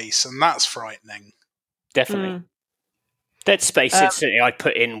space, and that's frightening. Definitely. Dead Space is something I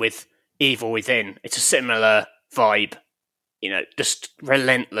put in with Evil Within. It's a similar vibe, you know, just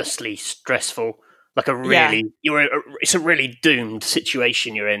relentlessly stressful. Like it's a really doomed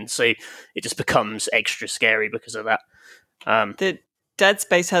situation you're in, so it just becomes extra scary because of that. The Dead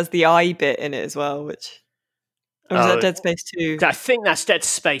Space has the eye bit in it as well, or is that Dead Space 2? I think that's Dead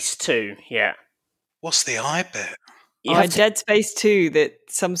Space 2. Yeah. What's the eye bit? Dead Space 2, that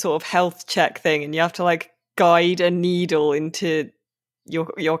some sort of health check thing, and you have to like guide a needle into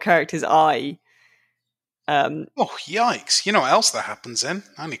your character's eye. Oh, yikes. You know what else that happens in?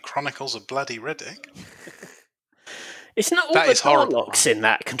 Only Chronicles of Bloody Riddick. It's not all the door locks in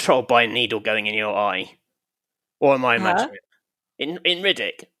that controlled by a needle going in your eye. Or am I imagining it? In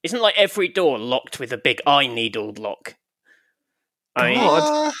Riddick, isn't like every door locked with a big eye needle lock? I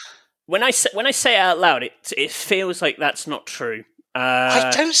mean, when I say it out loud, it feels like that's not true.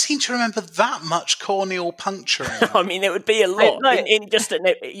 I don't seem to remember that much corneal puncturing. I mean, it would be a lot. In just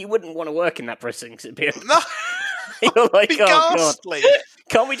you wouldn't want to work in that prison because it'd be no. You're like, be ghastly. God.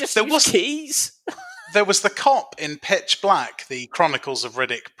 Can't we just use keys? There was the cop in Pitch Black, the Chronicles of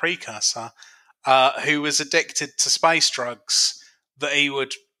Riddick precursor, who was addicted to space drugs that he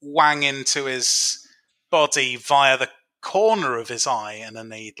would wang into his body via the corner of his eye in a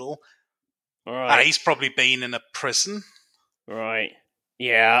needle. Right. He's probably been in a prison. Right.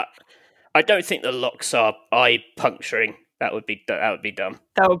 Yeah. I don't think the locks are eye puncturing. That would be dumb.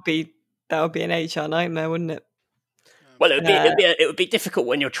 That would be an HR nightmare, wouldn't it? Well, it would be difficult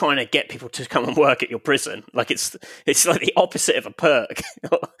when you're trying to get people to come and work at your prison. Like it's like the opposite of a perk.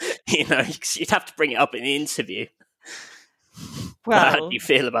 You know, you'd have to bring it up in the interview. Well, how do you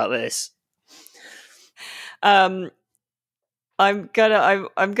feel about this? I'm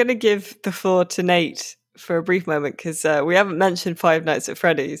gonna give the floor to Nate for a brief moment because we haven't mentioned Five Nights at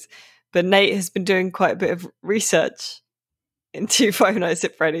Freddy's, but Nate has been doing quite a bit of research into Five Nights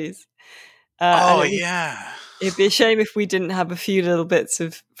at Freddy's. Yeah. It'd be a shame if we didn't have a few little bits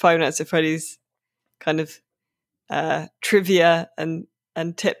of Five Nights at Freddy's kind of trivia and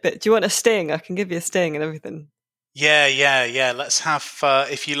tidbit. Do you want a sting? I can give you a sting and everything. Yeah. Let's have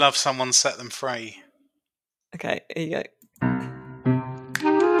If You Love Someone, Set Them Free. Okay, here you go.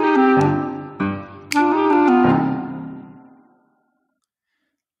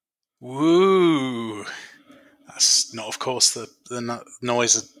 Woo! That's not, of course, the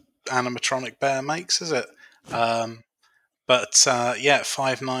noise an animatronic bear makes, is it? But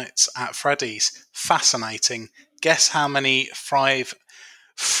Five Nights at Freddy's. Fascinating. Guess how many fights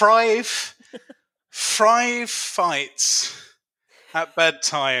at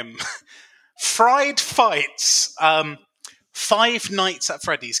bedtime? Fried fights. 5 Nights at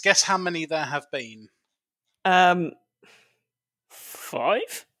Freddy's. Guess how many there have been? 5?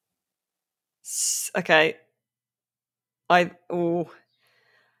 Okay. I'm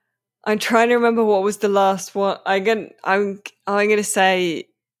trying to remember what was the last one. I'm gonna say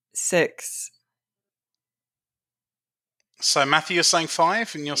 6. So Matthew, you're saying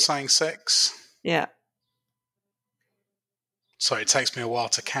 5 and you're saying 6? Yeah. Sorry, it takes me a while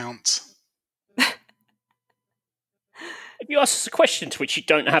to count. If you ask us a question to which you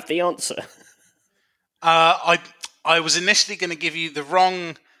don't have the answer. I was initially going to give you the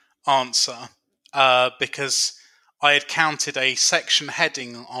wrong answer because I had counted a section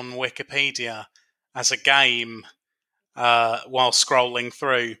heading on Wikipedia as a game while scrolling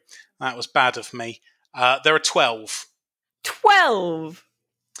through. That was bad of me. There are 12. 12?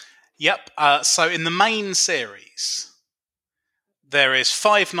 Yep. So in the main series, there is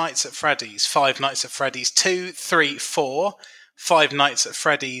Five Nights at Freddy's, Five Nights at Freddy's 2, 3, 4, Five Nights at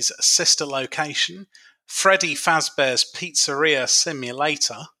Freddy's Sister Location, Freddy Fazbear's Pizzeria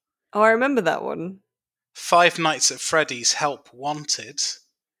Simulator. Oh, I remember that one. Five Nights at Freddy's Help Wanted.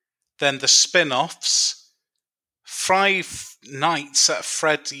 Then the spin-offs. Five Nights at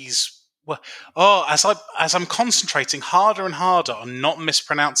Freddy's... as I'm concentrating harder and harder on not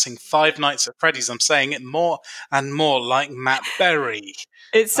mispronouncing Five Nights at Freddy's, I'm saying it more and more like Matt Berry.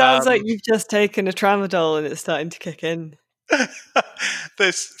 It sounds like you've just taken a tramadol and it's starting to kick in.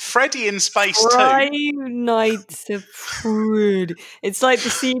 There's Freddy in Space 2. Five Nights at Freddy. It's like the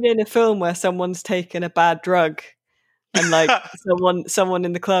scene in a film where someone's taken a bad drug and like someone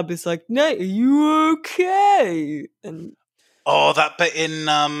in the club is like, "Nate, are you okay?" And that bit in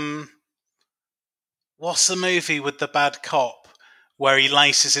what's the movie with the bad cop where he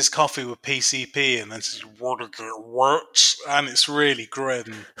laces his coffee with PCP and then says, "Wanna get wet?" And it's really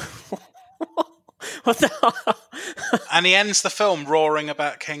grim. What the? And he ends the film roaring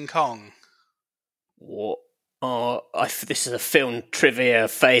about King Kong. What? This is a film trivia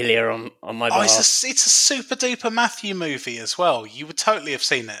failure on my behalf. It's a super duper Matthew movie as well. You would totally have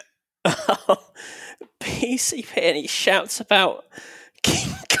seen it. PCP and he shouts about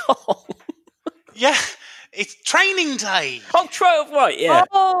King Kong. Yeah, it's training day. Oh, right, yeah.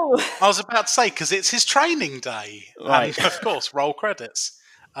 oh, I was about to say, because it's his training day. Right. And, of course, roll credits.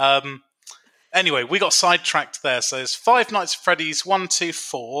 Anyway, we got sidetracked there. So there's Five Nights at Freddy's 1, 2,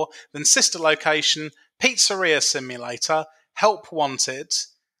 4, then Sister Location, Pizzeria Simulator, Help Wanted,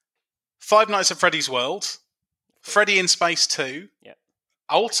 Five Nights at Freddy's World, Freddy in Space 2, Yep.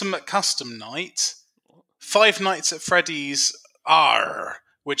 Ultimate Custom Night, Five Nights at Freddy's R,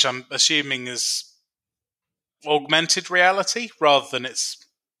 which I'm assuming is augmented reality rather than it's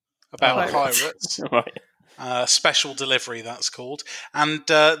about pirates. Right. Special Delivery, that's called. And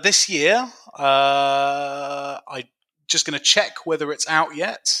this year, I'm just going to check whether it's out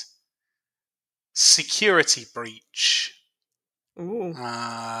yet. Security Breach. Ooh.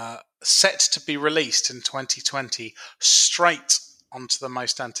 Set to be released in 2020, straight onto the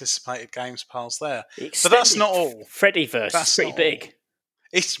most anticipated games piles there. But that's not all. Freddyverse is pretty big.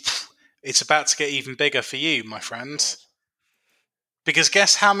 It's about to get even bigger for you, my friend. Because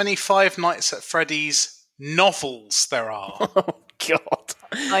guess how many Five Nights at Freddy's novels there are? Oh, God.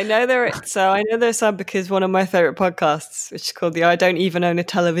 I know there's some because one of my favorite podcasts, which is called the I Don't Even Own a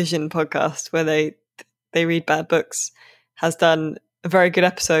Television podcast, where they read bad books, has done a very good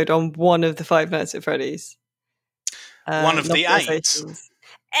episode on one of the Five Nights at Freddy's. One of the 8.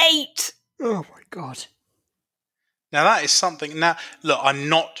 8! Oh, my God. Now, that is something... Now, look, I'm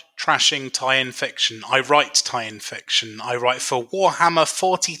not trashing tie-in fiction. I write tie-in fiction. I write for Warhammer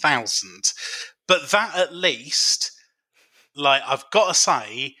 40,000. But that, at least, like, I've got to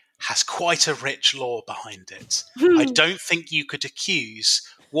say, has quite a rich lore behind it. I don't think you could accuse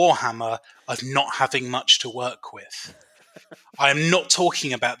Warhammer of not having much to work with. I am not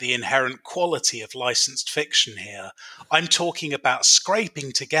talking about the inherent quality of licensed fiction here. I'm talking about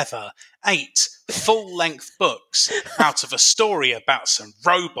scraping together 8 full-length books out of a story about some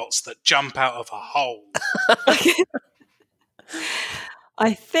robots that jump out of a hole.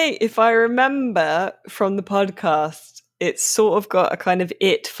 I think if I remember from the podcast, it's sort of got a kind of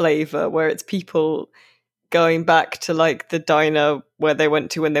It flavour where it's people going back to like the diner where they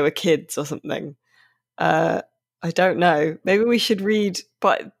went to when they were kids or something. I don't know. Maybe we should read,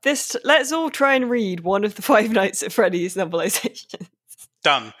 but let's all try and read one of the Five Nights at Freddy's novelizations.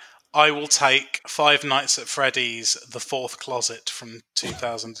 Done. I will take Five Nights at Freddy's: The Fourth Closet from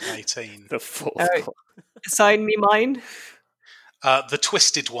 2018. The fourth. Right. Assign me mine. The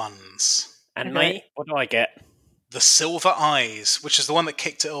Twisted Ones. And Okay. me? What do I get? The Silver Eyes, which is the one that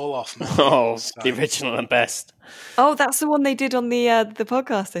kicked it all off. Oh, So- the original and best. Oh, that's the one they did on the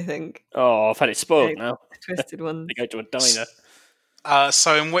podcast, I think. Oh, I've had it spoiled Okay. now. Twisted Ones. They go to a diner.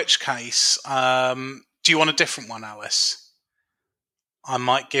 So in which case, do you want a different one, Alice? I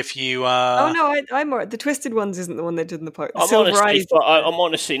might give you... Oh no, I'm alright. The Twisted Ones isn't the one they did in the podcast. I'm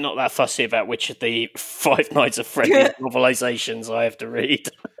honestly not that fussy about which of the Five Nights at Freddy's novelizations I have to read.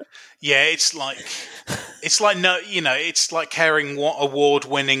 Yeah, it's like no, it's like caring what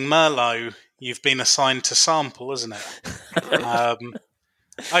award-winning Merlot you've been assigned to sample, isn't it?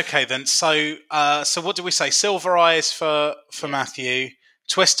 Okay, then. So what do we say? Silver Eyes for Matthew,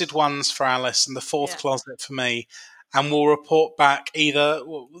 Twisted Ones for Alice, and The Fourth Closet for me. And we'll report back either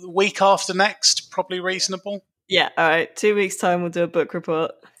week after next. Probably reasonable. Yeah, all right. 2 weeks' time, we'll do a book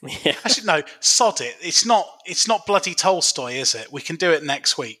report. Yeah. Actually, no, sod it. It's not bloody Tolstoy, is it? We can do it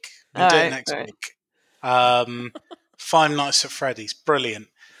next week. We'll do it next week. Five Nights at Freddy's. Brilliant.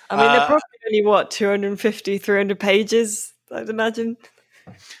 I mean, they're probably only, 250, 300 pages, I'd imagine.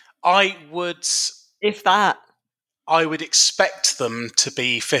 I would... If that. I would expect them to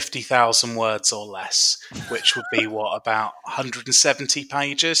be 50,000 words or less, which would be, about 170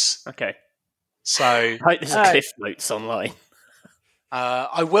 pages? Okay. So... I hope there's a Cliff Notes online.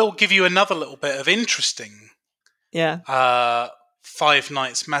 I will give you another little bit of interesting Five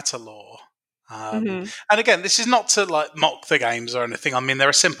Nights meta lore. And again, this is not to like mock the games or anything. I mean, they're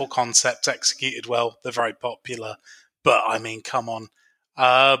a simple concept executed well. They're very popular. But, I mean, come on.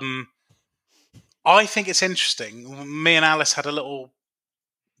 I think it's interesting. Me and Alice had a little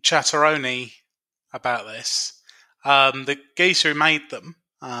chatteroni about this. The geezer who made them,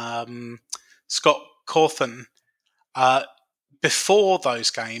 Scott Cawthon, before those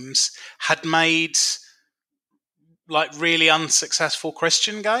games, had made like really unsuccessful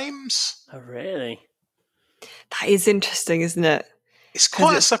Christian games. Oh, really? That is interesting, isn't it? It's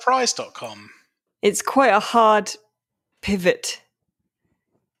quite a surprise.com. It's quite a hard pivot.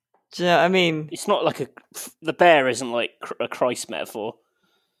 Do you know what I mean? It's not like the bear isn't like a Christ metaphor.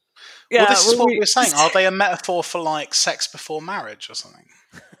 Yeah, well, this is what we were saying. Are they a metaphor for like sex before marriage or something?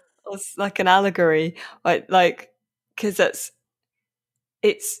 It's like an allegory, like because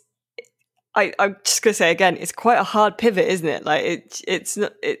I'm just gonna say again, it's quite a hard pivot, isn't it? Like it's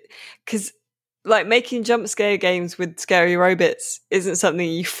not because like making jump scare games with scary robots isn't something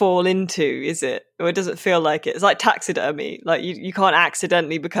you fall into, is it? Or it doesn't feel like it. It's like taxidermy. Like you can't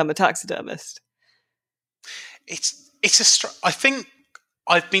accidentally become a taxidermist. I think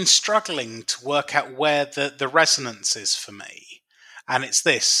I've been struggling to work out where the resonance is for me, and it's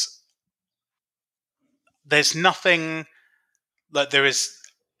this. There's nothing like there is.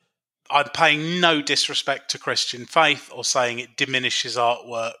 I'm paying no disrespect to Christian faith or saying it diminishes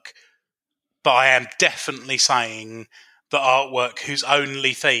artwork, but I am definitely saying that artwork whose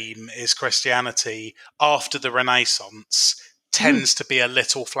only theme is Christianity after the Renaissance tends to be a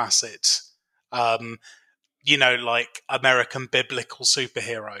little flaccid. Like American biblical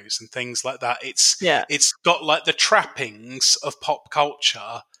superheroes and things like that. It's got like the trappings of pop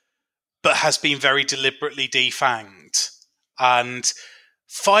culture, but has been very deliberately defanged. And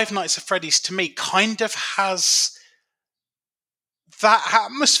Five Nights at Freddy's, to me, kind of has that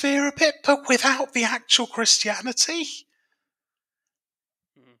atmosphere a bit, but without the actual Christianity.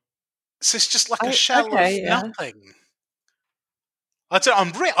 So it's just like a shell of nothing.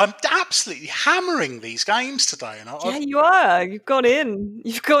 I'm absolutely hammering these games today. And you are. You've gone in.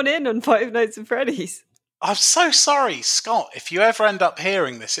 You've gone in on Five Nights at Freddy's. I'm so sorry, Scott. If you ever end up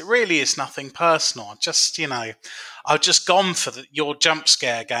hearing this, it really is nothing personal. I've just gone for your jump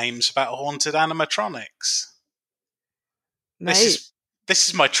scare games about haunted animatronics. Mate. This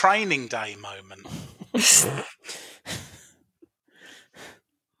is my training day moment.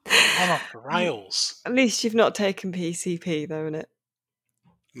 I'm off the rails. At least you've not taken PCP, though, innit?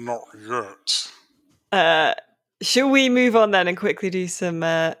 Not yet. Shall we move on then and quickly do some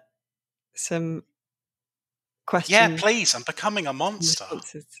questions? Yeah, please. I'm becoming a monster.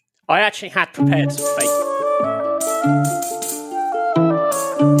 Responses. I actually had prepared some fake.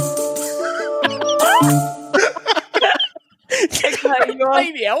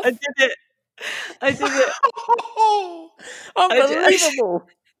 Baby elf. I did it. Unbelievable.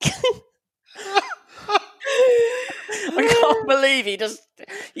 I can't believe he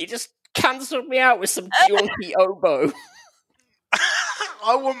just cancelled me out with some jaunty oboe.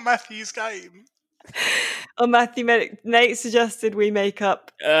 I want Matthew's game. Oh, Matthew, Nate suggested we make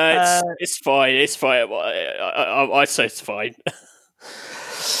up. It's fine. It's fine. I say it's fine.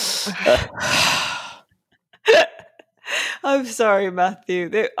 I'm sorry, Matthew.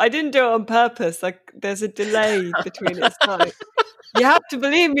 I didn't do it on purpose. Like, there's a delay between its time. You have to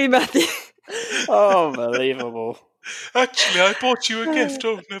believe me, Matthew. Oh, unbelievable. Actually, I bought you a gift.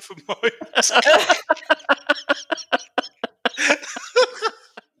 Oh, never mind.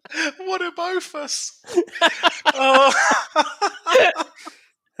 What are both us?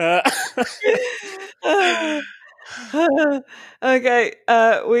 Okay,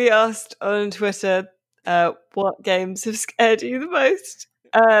 we asked on Twitter what games have scared you the most,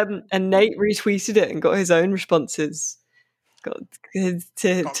 and Nate retweeted it and got his own responses. Got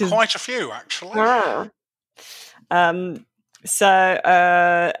quite a few, actually. So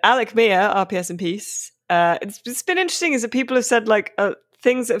Alec Mia, RPS and Peace. It's been interesting is that people have said like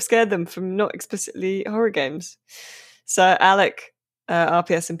things that have scared them from not explicitly horror games. So Alec,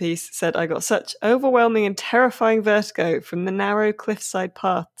 RPS and Peace, said, I got such overwhelming and terrifying vertigo from the narrow cliffside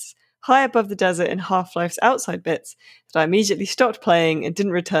paths high above the desert in Half-Life's outside bits that I immediately stopped playing and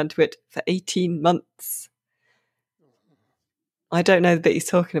didn't return to it for 18 months. I don't know the bit he's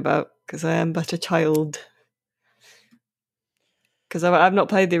talking about because I am but a child. Because I've not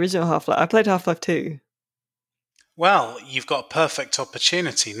played the original Half-Life. I played Half-Life 2. Well, you've got a perfect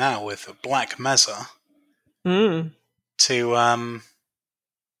opportunity now with Black Mesa to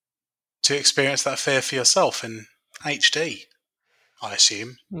experience that fear for yourself in HD, I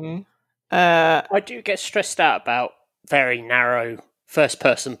assume. I do get stressed out about very narrow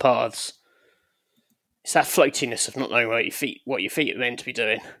first-person paths. It's that floatiness of not knowing what your feet are meant to be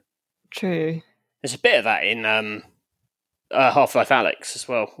doing. True. There's a bit of that in Half-Life Alyx as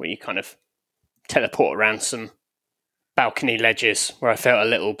well, where you kind of teleport around some balcony ledges where I felt a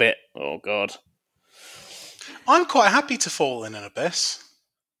little bit, oh god. I'm quite happy to fall in an abyss.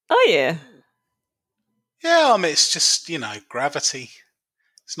 Oh yeah. Yeah, I mean, it's just, gravity.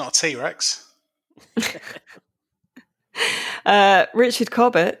 It's not a T-Rex. Richard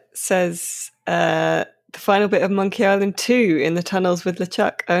Cobbett says the final bit of Monkey Island 2 in the tunnels with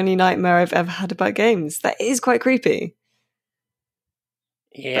LeChuck, only nightmare I've ever had about games. That is quite creepy.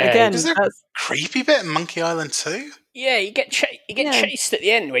 Yeah. But again, is there a creepy bit in Monkey Island 2? Yeah, you get chased at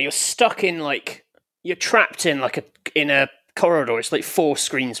the end where you're stuck in you're trapped in in a corridor. It's like 4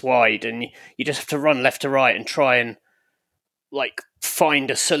 screens wide, and you just have to run left to right and try and find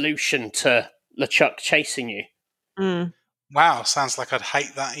a solution to LeChuck chasing you. Wow, sounds like I'd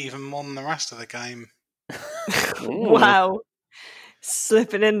hate that even more than the rest of the game. Wow.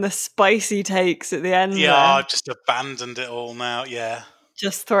 Slipping in the spicy takes at the end. Yeah, there. I've just abandoned it all now, yeah.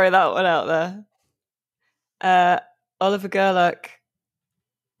 Just throw that one out there. Oliver Gerlach.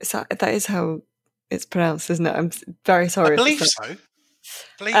 That is how it's pronounced, isn't it? I'm very sorry. I believe so.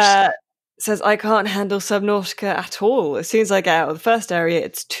 Says, I can't handle Subnautica at all. As soon as I get out of the first area,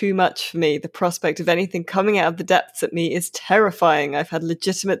 it's too much for me. The prospect of anything coming out of the depths at me is terrifying. I've had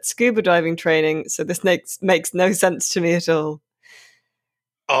legitimate scuba diving training, so this makes no sense to me at all.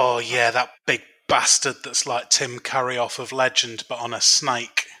 Oh, yeah, that big bastard that's like Tim Curry off of Legend, but on a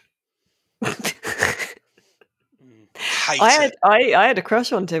snake. I had a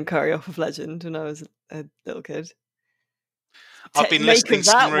crush on Tim Curry off of Legend when I was a little kid. I've been listening to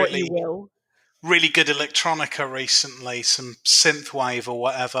some really good electronica recently, some synthwave or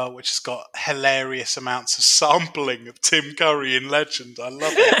whatever, which has got hilarious amounts of sampling of Tim Curry in Legend. I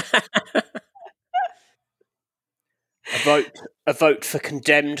love it. A vote for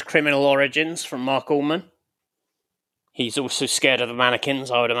Condemned Criminal Origins from Mark Allman. He's also scared of the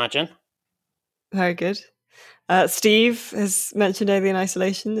mannequins, I would imagine. Very good. Steve has mentioned Alien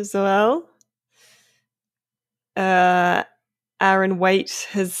Isolation as well. Aaron Waite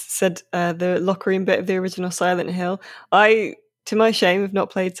has said the locker room bit of the original Silent Hill. I, to my shame, have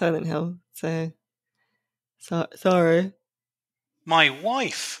not played Silent Hill, so sorry. My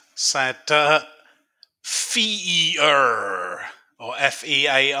wife said Fear or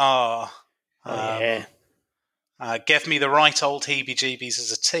Fear. Yeah. Gave me the right old heebie-jeebies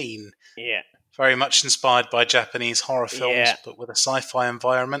as a teen. Yeah. Very much inspired by Japanese horror films, but with a sci-fi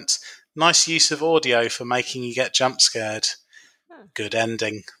environment. Nice use of audio for making you get jump scared. Good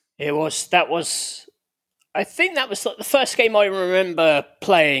ending. I think that was like the first game I remember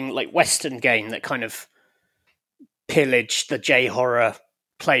playing, like Western game that kind of pillaged the J-horror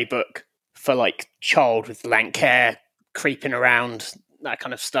playbook for like child with lank hair creeping around, that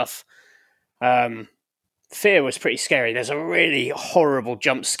kind of stuff. Fear was pretty scary. There's a really horrible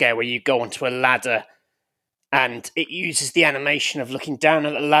jump scare where you go onto a ladder and it uses the animation of looking down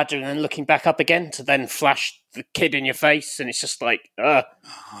at the ladder and then looking back up again to then flash the kid in your face, and it's just like, the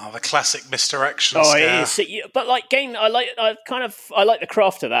classic misdirection scare. It is. But like game, I like the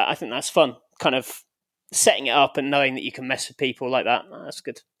craft of that. I think that's fun. Kind of setting it up and knowing that you can mess with people like that. That's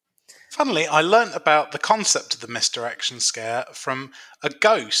good. Funnily, I learnt about the concept of the misdirection scare from a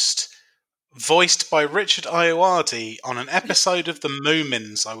ghost voiced by Richard Ayoade on an episode of the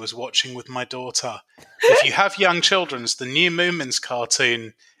Moomins I was watching with my daughter. If you have young children, the new Moomins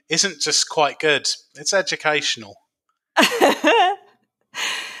cartoon isn't just quite good, it's educational.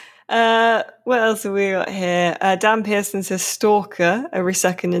 What else have we got here? Dan Pearson says Stalker every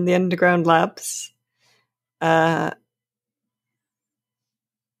second in the underground labs.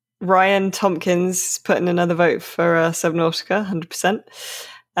 Ryan Tompkins putting another vote for Subnautica,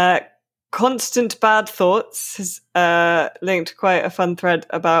 100%. Constant Bad Thoughts has linked quite a fun thread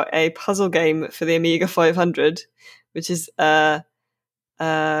about a puzzle game for the Amiga 500, which is a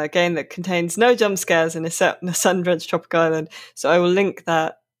game that contains no jump scares and is set on a sun-drenched tropical island. So I will link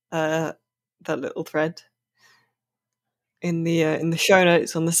that little thread in the show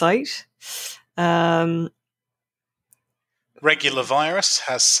notes on the site. Regular Virus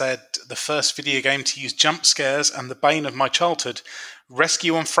has said the first video game to use jump scares and the bane of my childhood,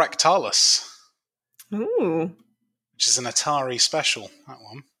 Rescue on Fractalis. Ooh. Which is an Atari special, that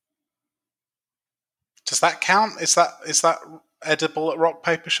one. Does that count? Is that edible at Rock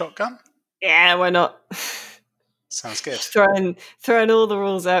Paper Shotgun? Yeah, why not? Sounds good. Throwing all the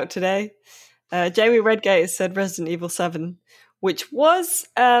rules out today. Jamie Redgate has said Resident Evil 7, which was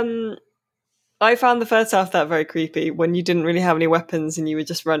I found the first half of that very creepy when you didn't really have any weapons and you were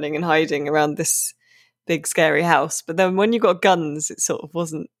just running and hiding around this big scary house. But then when you got guns, it sort of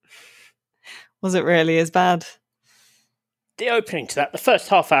wasn't really as bad. The opening to that, the first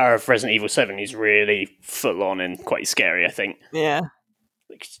half hour of Resident Evil 7 is really full on and quite scary, I think. Yeah.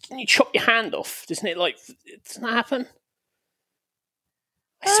 Like, you chop your hand off, doesn't it? Like, doesn't that happen?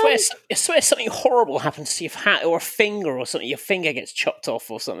 I swear something horrible happens to your hand or a finger or something. Your finger gets chopped off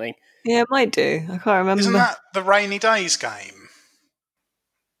or something. Yeah, it might do. I can't remember. Isn't that the Rainy Days game?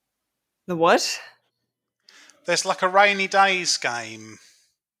 The what? There's like a Rainy Days game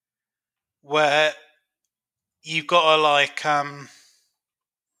where you've got to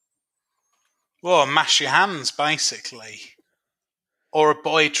mash your hands basically, or a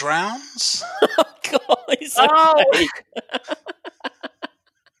boy drowns. Oh God! Oh.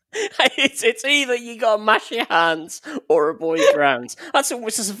 It's either you gotta mash your hands or a boy drowns. That's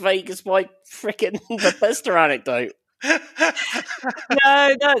almost as vague as my frickin' Bethesda anecdote. No,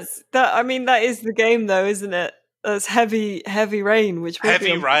 that is the game though, isn't it? That's heavy rain, which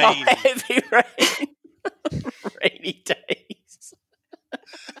heavy rain. Oh, heavy rain. Rainy days.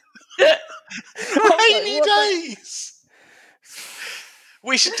 Rainy days.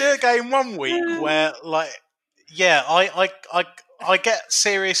 We should do a game one week where, like, yeah, I get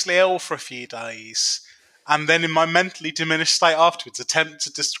seriously ill for a few days, and then in my mentally diminished state afterwards, attempt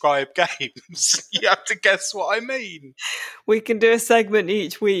to describe games. You have to guess what I mean. We can do a segment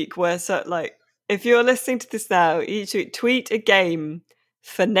each week where, if you're listening to this now, each week tweet a game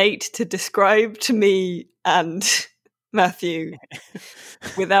for Nate to describe to me and Matthew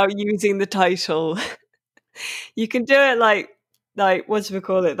without using the title. You can do it like what do we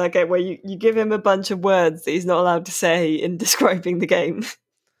call it? Like where you give him a bunch of words that he's not allowed to say in describing the game.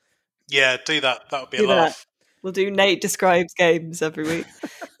 Yeah, do that. That would be a laugh. We'll do Nate describes games every week.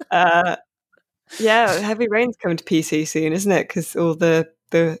 Yeah, Heavy Rain's coming to PC soon, isn't it? Because all the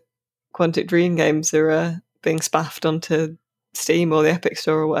Quantic Dream games are being spaffed onto Steam or the Epic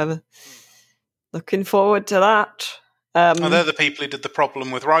Store or whatever. Looking forward to that. They're the people who did the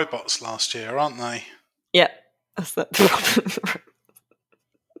problem with robots last year, aren't they? Yeah, that's the problem.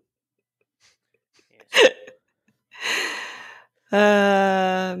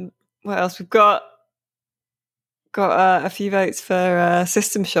 What else? We've got a few votes for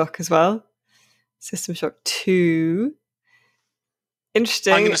System Shock as well. System Shock 2.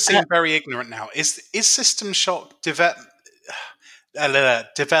 Interesting. I'm going to seem very ignorant now. Is System Shock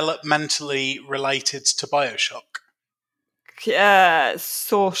developmentally related to BioShock?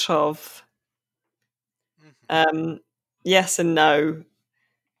 Sort of. Yes and no.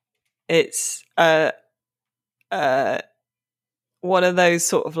 It's one of those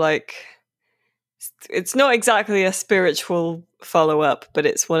sort of like, it's not exactly a spiritual follow-up, but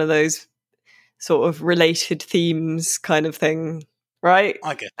it's one of those sort of related themes kind of thing, right?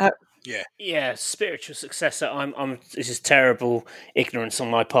 I get Yeah, spiritual successor. This is terrible ignorance on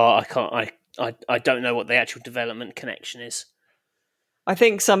my part. I don't know what the actual development connection is. I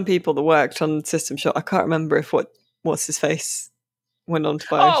think some people that worked on System Shock, I can't remember if what's his face went on to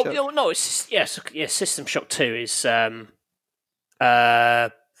BioShock. Oh no, it's System Shock 2 is a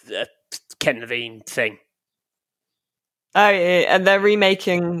Ken Levine thing. Oh yeah, and they're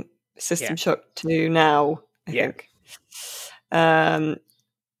remaking System Shock 2 now, I think.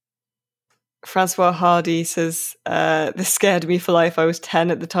 Francois Hardy says, this scared me for life. I was 10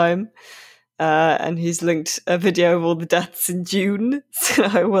 at the time. And he's linked a video of all the deaths in June. So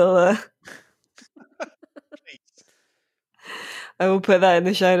I will put that in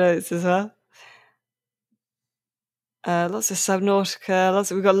the show notes as well. Lots of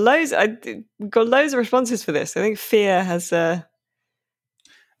Subnautica. We've got loads of responses for this. I think Fear has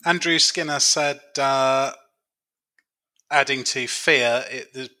Andrew Skinner said, adding to Fear,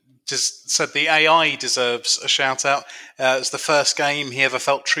 said the AI deserves a shout out. It's the first game he ever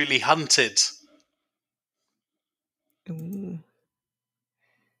felt truly hunted.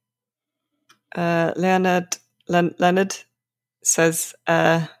 Leonard says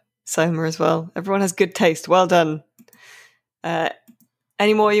Soma as well. Everyone has good taste. Well done.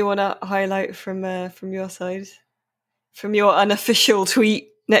 Any more you want to highlight from your side, from your unofficial tweet,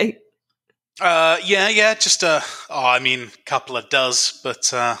 Nate? Just a couple of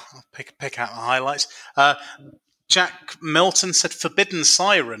but I'll pick out the highlights. Jack Milton said Forbidden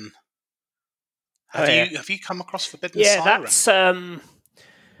Siren. Have you come across Forbidden Siren? Yeah, that's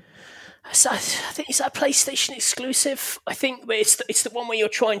I think it's a PlayStation exclusive. I think it's the one where you're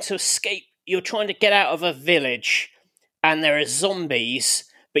trying to escape. You're trying to get out of a village, and there are zombies,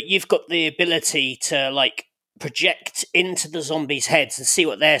 but you've got the ability to like project into the zombies' heads and see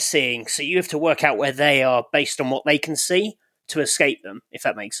what they're seeing. So you have to work out where they are based on what they can see to escape them, if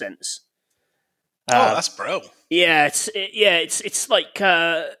that makes sense. That's bro. Yeah, it's like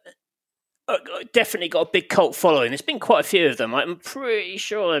definitely got a big cult following. There's been quite a few of them. I'm pretty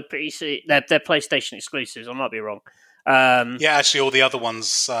sure they're PlayStation exclusives. I might be wrong. Actually, all the other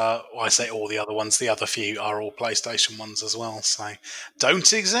ones. I say all the other ones. The other few are all PlayStation ones as well. So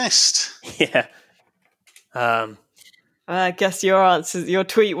don't exist. Yeah. I guess your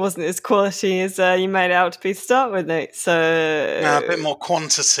tweet wasn't as quality as you made it out to be to start with, Nate. So a bit more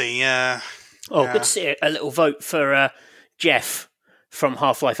quantity, yeah. Oh, good to see a little vote for Jeff from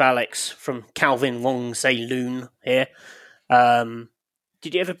Half-Life Alyx from Calvin Wong Say Loon here. Have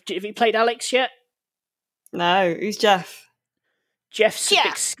you played Alyx yet? No, who's Jeff? Jeff's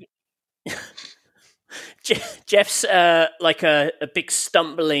Jeff's like a big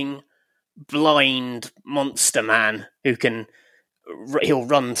stumbling blind monster man he'll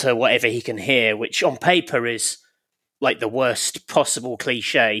run to whatever he can hear, which on paper is like the worst possible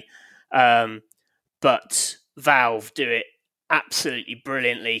cliche, but Valve do it absolutely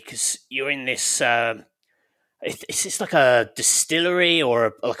brilliantly because you're in this it's like a distillery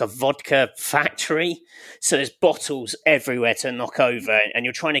or like a vodka factory, so there's bottles everywhere to knock over, and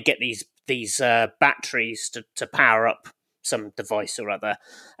you're trying to get these batteries to power up some device or other,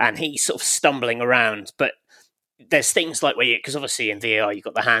 and he's sort of stumbling around. But there's things like because obviously in VR you've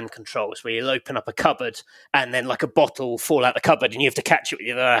got the hand controls where you'll open up a cupboard and then like a bottle will fall out the cupboard and you have to catch it with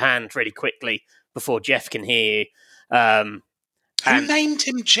your other hand really quickly before Jeff can hear you. Who named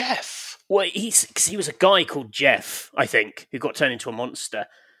him Jeff? Well, because he was a guy called Jeff, I think, who got turned into a monster.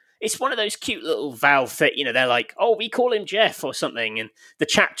 It's one of those cute little Valve that, they're like, oh, we call him Jeff or something, and the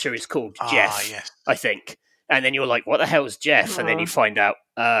chapter is called Jeff, yes. I think. And then you're like, what the hell is Jeff? And then you find out,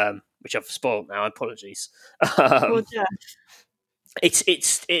 which I've spoiled now, apologies.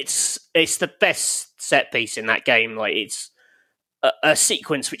 It's the best set piece in that game. Like, it's a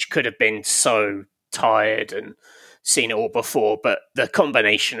sequence which could have been so tired and seen it all before, but the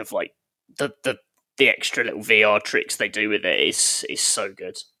combination of like the extra little VR tricks they do with it is so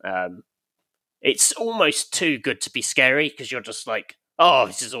good. It's almost too good to be scary because you're just like, oh,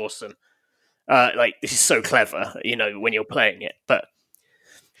 this is awesome. Like, this is so clever, when you're playing it. But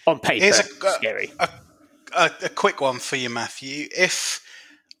on paper, it's scary. A quick one for you, Matthew. If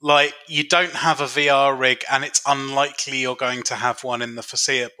you don't have a VR rig and it's unlikely you're going to have one in the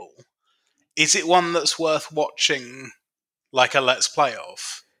foreseeable, is it one that's worth watching like a Let's Play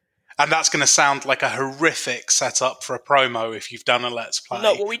of? And that's going to sound like a horrific setup for a promo if you've done a Let's Play.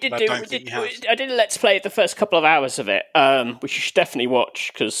 No, what we did do, I did a Let's Play the first couple of hours of it, which you should definitely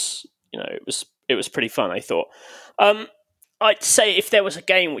watch because it was pretty fun. I thought. I'd say if there was a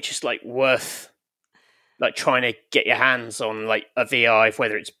game which is like worth like trying to get your hands on, like a VR,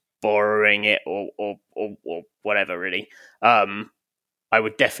 whether it's borrowing it or whatever, really, I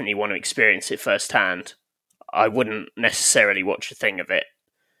would definitely want to experience it firsthand. I wouldn't necessarily watch a thing of it.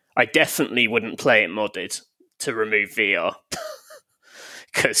 I definitely wouldn't play it modded to remove VR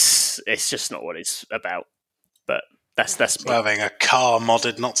because it's just not what it's about. But that's me. Having a car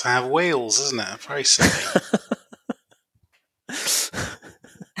modded not to have wheels, isn't it? Very silly.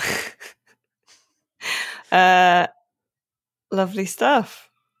 Lovely stuff.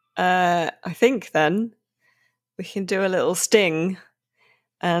 I think then we can do a little sting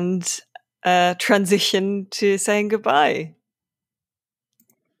and transition to saying goodbye.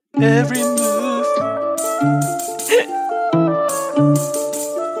 Every move.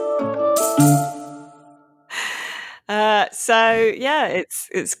 So yeah,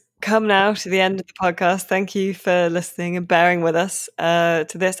 it's come now to the end of the podcast. Thank you for listening and bearing with us to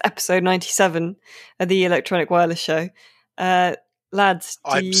this episode 97 of the Electronic Wireless Show. Lads,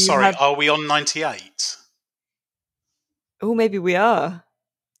 I'm sorry, are we on 98? Oh, maybe we are.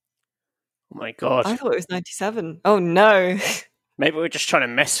 Oh my god. I thought it was 97. Oh no. Maybe we're just trying to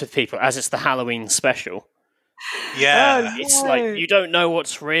mess with people as it's the Halloween special. Yeah. Oh, no. It's like you don't know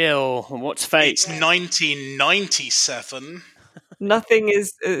what's real and what's fake. It's 1997. Nothing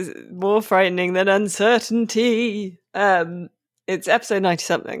is more frightening than uncertainty. It's episode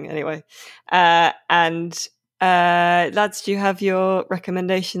 90-something anyway. And lads, do you have your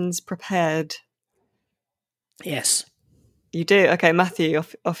recommendations prepared? Yes. You do? Okay, Matthew,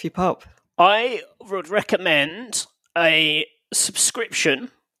 off you pop. I would recommend a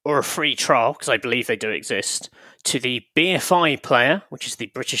subscription or a free trial, because I believe they do exist, to the BFI player, which is the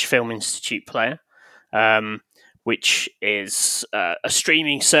British Film Institute player, which is a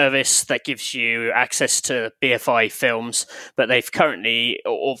streaming service that gives you access to BFI films, but they've currently,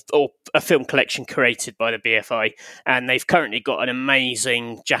 or a film collection created by the BFI, and they've currently got an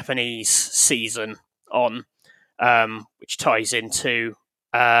amazing Japanese season on, which ties into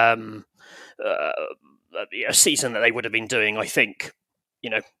a season that they would have been doing, I think,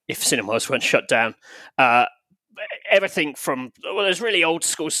 if cinemas weren't shut down. Everything from, there's really old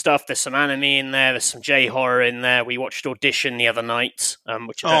school stuff. There's some anime in there. There's some J-horror in there. We watched Audition the other night,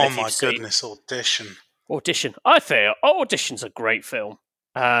 which I don't know if you've seen. Goodness, Audition. I feel Audition's a great film.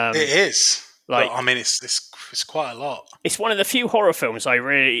 It is. It's quite a lot. It's one of the few horror films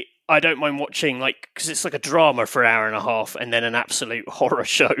I don't mind watching, like, because it's like a drama for an hour and a half and then an absolute horror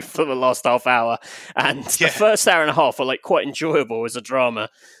show for the last half hour. And the first hour and a half are like quite enjoyable as a drama.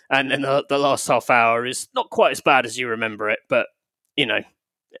 And then the last half hour is not quite as bad as you remember it, but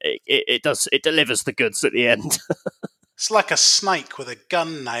it delivers the goods at the end. It's like a snake with a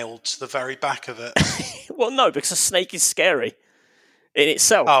gun nailed to the very back of it. Well, no, because a snake is scary in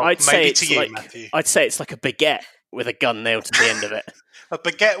itself. I'd say it's like a baguette with a gun nailed to the end of it. A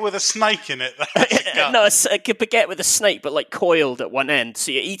baguette with a snake in it. No, it's a baguette with a snake, but like coiled at one end.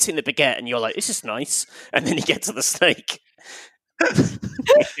 So you're eating the baguette, and you're like, "This is nice," and then you get to the snake.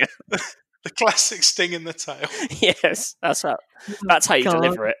 The classic sting in the tail. Yes, that's how you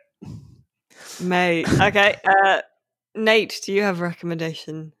deliver it, mate. Okay, Nate, do you have a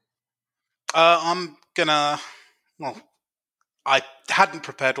recommendation? I'm gonna. Well, I hadn't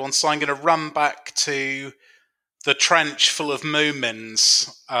prepared one, so I'm going to run back to the trench full of Moomins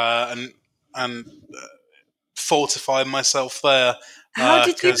and fortify myself there. How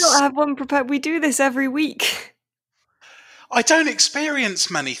did you not have one prepared? We do this every week. I don't experience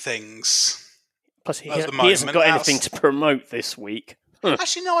many things. Plus, he hasn't got anything to promote this week.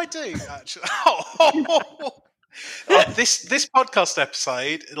 Actually, no, I do. Actually, this podcast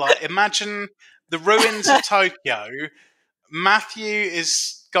episode, like, imagine the ruins of Tokyo. Matthew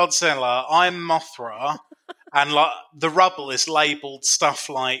is Godzilla. I'm Mothra. And like the rubble is labelled stuff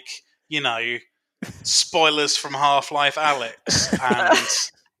like, spoilers from Half-Life Alyx and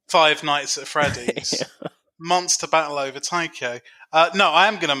Five Nights at Freddy's. Monster Battle over Tokyo. No, I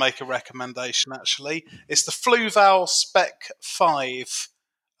am going to make a recommendation, actually. It's the Fluval Spec 5,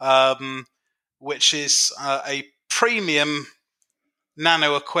 which is a premium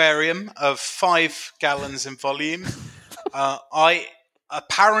nano aquarium of 5 gallons in volume. I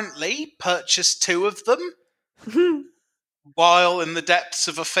apparently purchased 2 of them while in the depths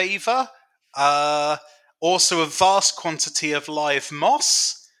of a fever. Also a vast quantity of live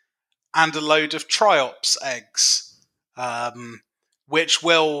moss and a load of triops eggs, which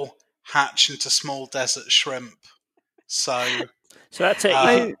will hatch into small desert shrimp. So that's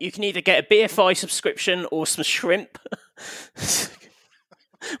it. You can either get a BFI subscription or some shrimp.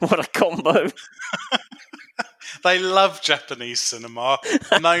 What a combo. They love Japanese cinema,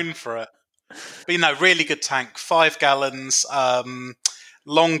 known for it. But really good tank, 5 gallons,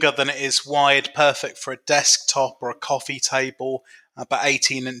 longer than it is wide, perfect for a desktop or a coffee table, about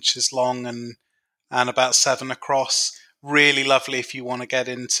 18 inches long and about 7 across. Really lovely if you want to get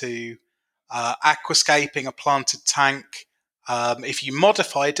into aquascaping, a planted tank. If you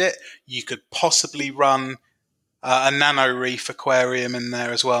modified it, you could possibly run a nano reef aquarium in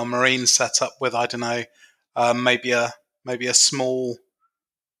there as well, marine setup with, I don't know, maybe a small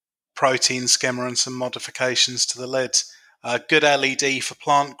protein skimmer and some modifications to the lid. Good LED for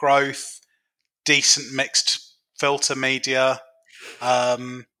plant growth, decent mixed filter media.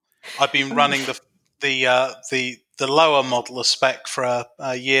 I've been running the lower model of spec for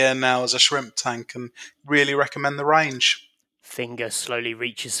a year now as a shrimp tank, and really recommend the range. Finger slowly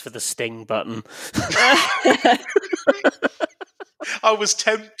reaches for the sting button. I was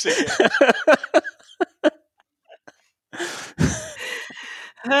tempted.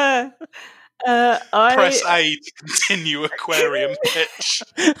 Press A to continue aquarium pitch.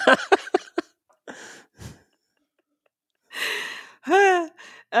 I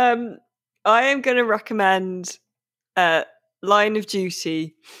am going to recommend Line of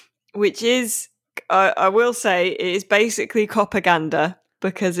Duty, which is, I will say, it is basically propaganda,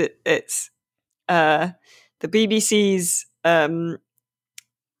 because it's the BBC's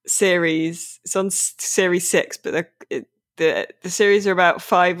series. It's on series 6, but the series are about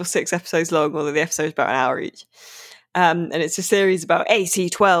 5 or 6 episodes long, although the episode's about an hour each. And it's a series about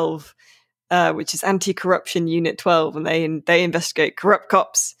AC-12, which is Anti-Corruption Unit 12, and they investigate corrupt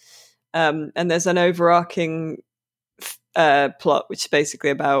cops. And there's an overarching plot, which is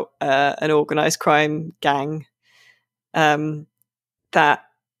basically about an organised crime gang that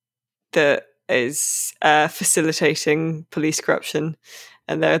is facilitating police corruption,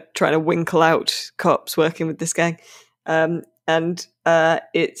 and they're trying to winkle out cops working with this gang. And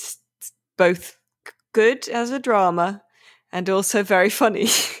it's both good as a drama and also very funny.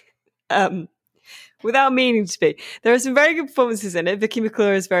 Without meaning to be. There are some very good performances in it. Vicky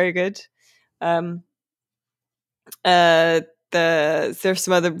McClure is very good. There's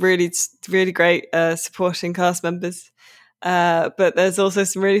some other really, really great supporting cast members. But there's also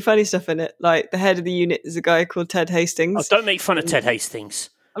some really funny stuff in it. Like, the head of the unit is a guy called Ted Hastings. Oh, don't make fun of Ted Hastings.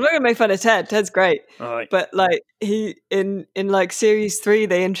 I'm not going to make fun of Ted. Ted's great. All right. But like, he in like series 3,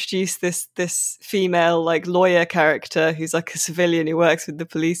 they introduced this female like lawyer character who's like a civilian who works with the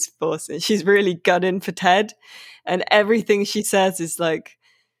police force, and she's really gunning for Ted, and everything she says is like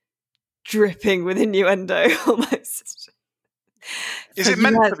dripping with innuendo almost. Is it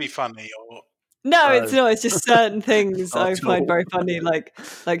meant to be funny, or? No, it's not. It's just certain things I find very funny. Like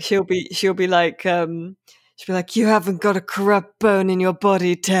she'll be like, you haven't got a corrupt bone in your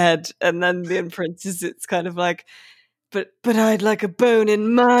body, Ted. And then the inference is it's kind of like, but I'd like a bone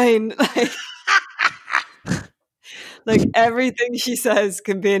in mine. Like everything she says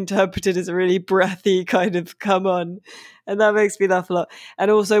can be interpreted as a really breathy kind of come on, and that makes me laugh a lot.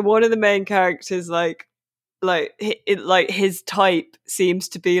 And also, one of the main characters, like his type seems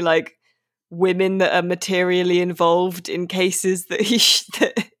to be like women that are materially involved in cases that he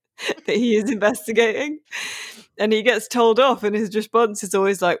is investigating, and he gets told off, and his response is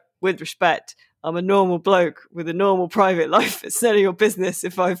always like, with respect, I'm a normal bloke with a normal private life. It's none of your business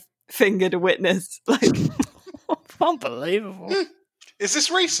if I've fingered a witness. Like, unbelievable. Is this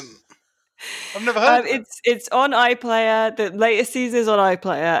recent? I've never heard of it. It's on iPlayer. The latest season is on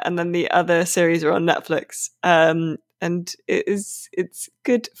iPlayer, and then the other series are on Netflix. And it's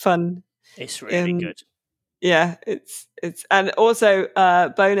good fun. It's really good. Yeah, it's and also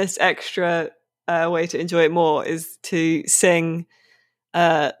bonus extra way to enjoy it more is to sing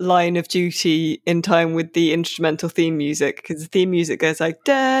Line of Duty in time with the instrumental theme music, because the theme music goes like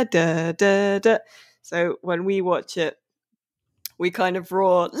da da da da. So when we watch it, we kind of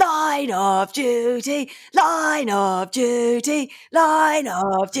roar "Line of Duty, Line of Duty, Line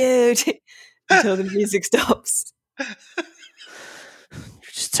of Duty" until the music stops.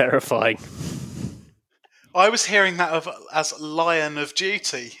 It's terrifying. I was hearing that as Lion of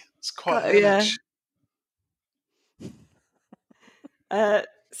Duty. It's quite an image.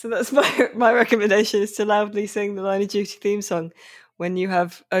 So that's my recommendation, is to loudly sing the Line of Duty theme song when you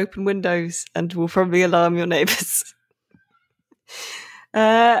have open windows, and will probably alarm your neighbours.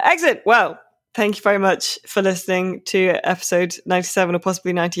 Excellent. Well, thank you very much for listening to episode 97 or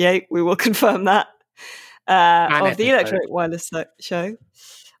possibly 98. We will confirm that of the Electronic Wireless Show.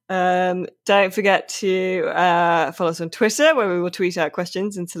 Don't forget to follow us on Twitter, where we will tweet out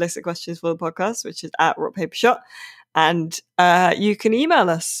questions and solicit questions for the podcast, which is at Rock Paper Shot. And you can email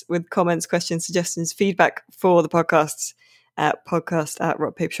us with comments, questions, suggestions, feedback for the podcasts at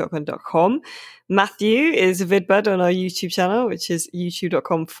podcast@rockpapershotgun.com. Matthew is a vidbud on our YouTube channel, which is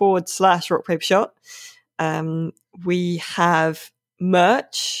youtube.com/rockpapershot. We have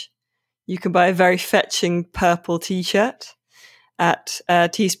merch. You can buy a very fetching purple t-shirt at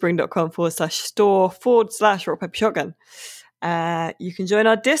teespring.com/store/rockpapershotgun. You can join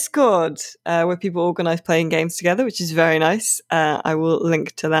our Discord, where people organize playing games together, which is very nice. I will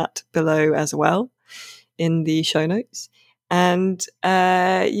link to that below as well in the show notes. And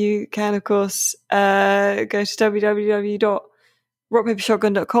you can, of course, go to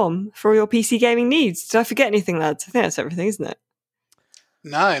www.rockpapershotgun.com for your PC gaming needs. Did I forget anything, lads? I think that's everything, isn't it?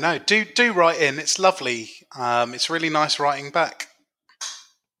 No. Do write in. It's lovely. It's really nice writing back.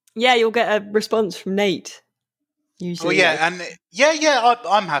 Yeah, you'll get a response from Nate. Usually. Oh yeah, and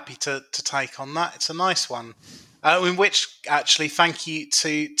I'm happy to take on that. It's a nice one. In which, actually, thank you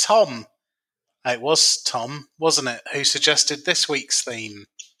to Tom. It was Tom, wasn't it, who suggested this week's theme?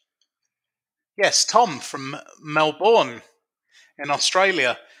 Yes, Tom from Melbourne in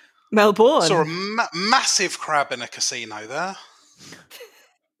Australia. Melbourne? Saw a massive crab in a casino there.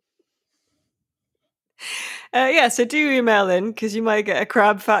 So do email in, because you might get a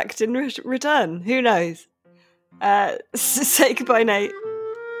crab fact in return. Who knows? Say goodbye, Nate.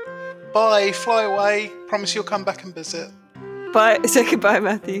 Bye, fly away. Promise you'll come back and visit. Bye. Say goodbye,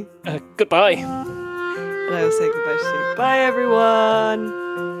 Matthew. Goodbye. And I will say goodbye to you. Bye, everyone.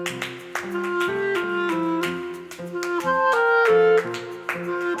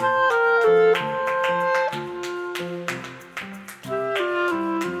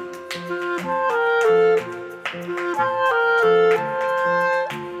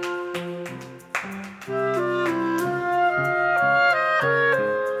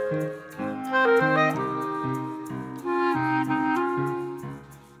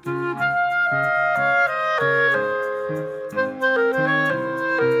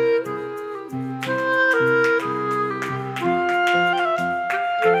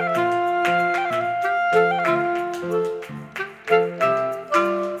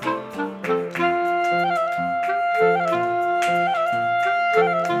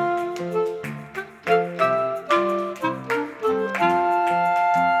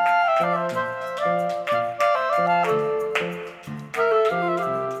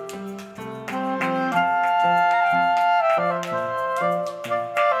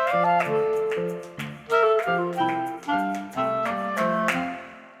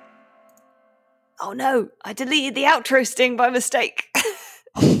 Oh no, I deleted the outro sting by mistake.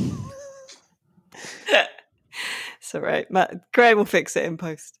 It's all right. Graham will fix it in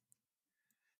post.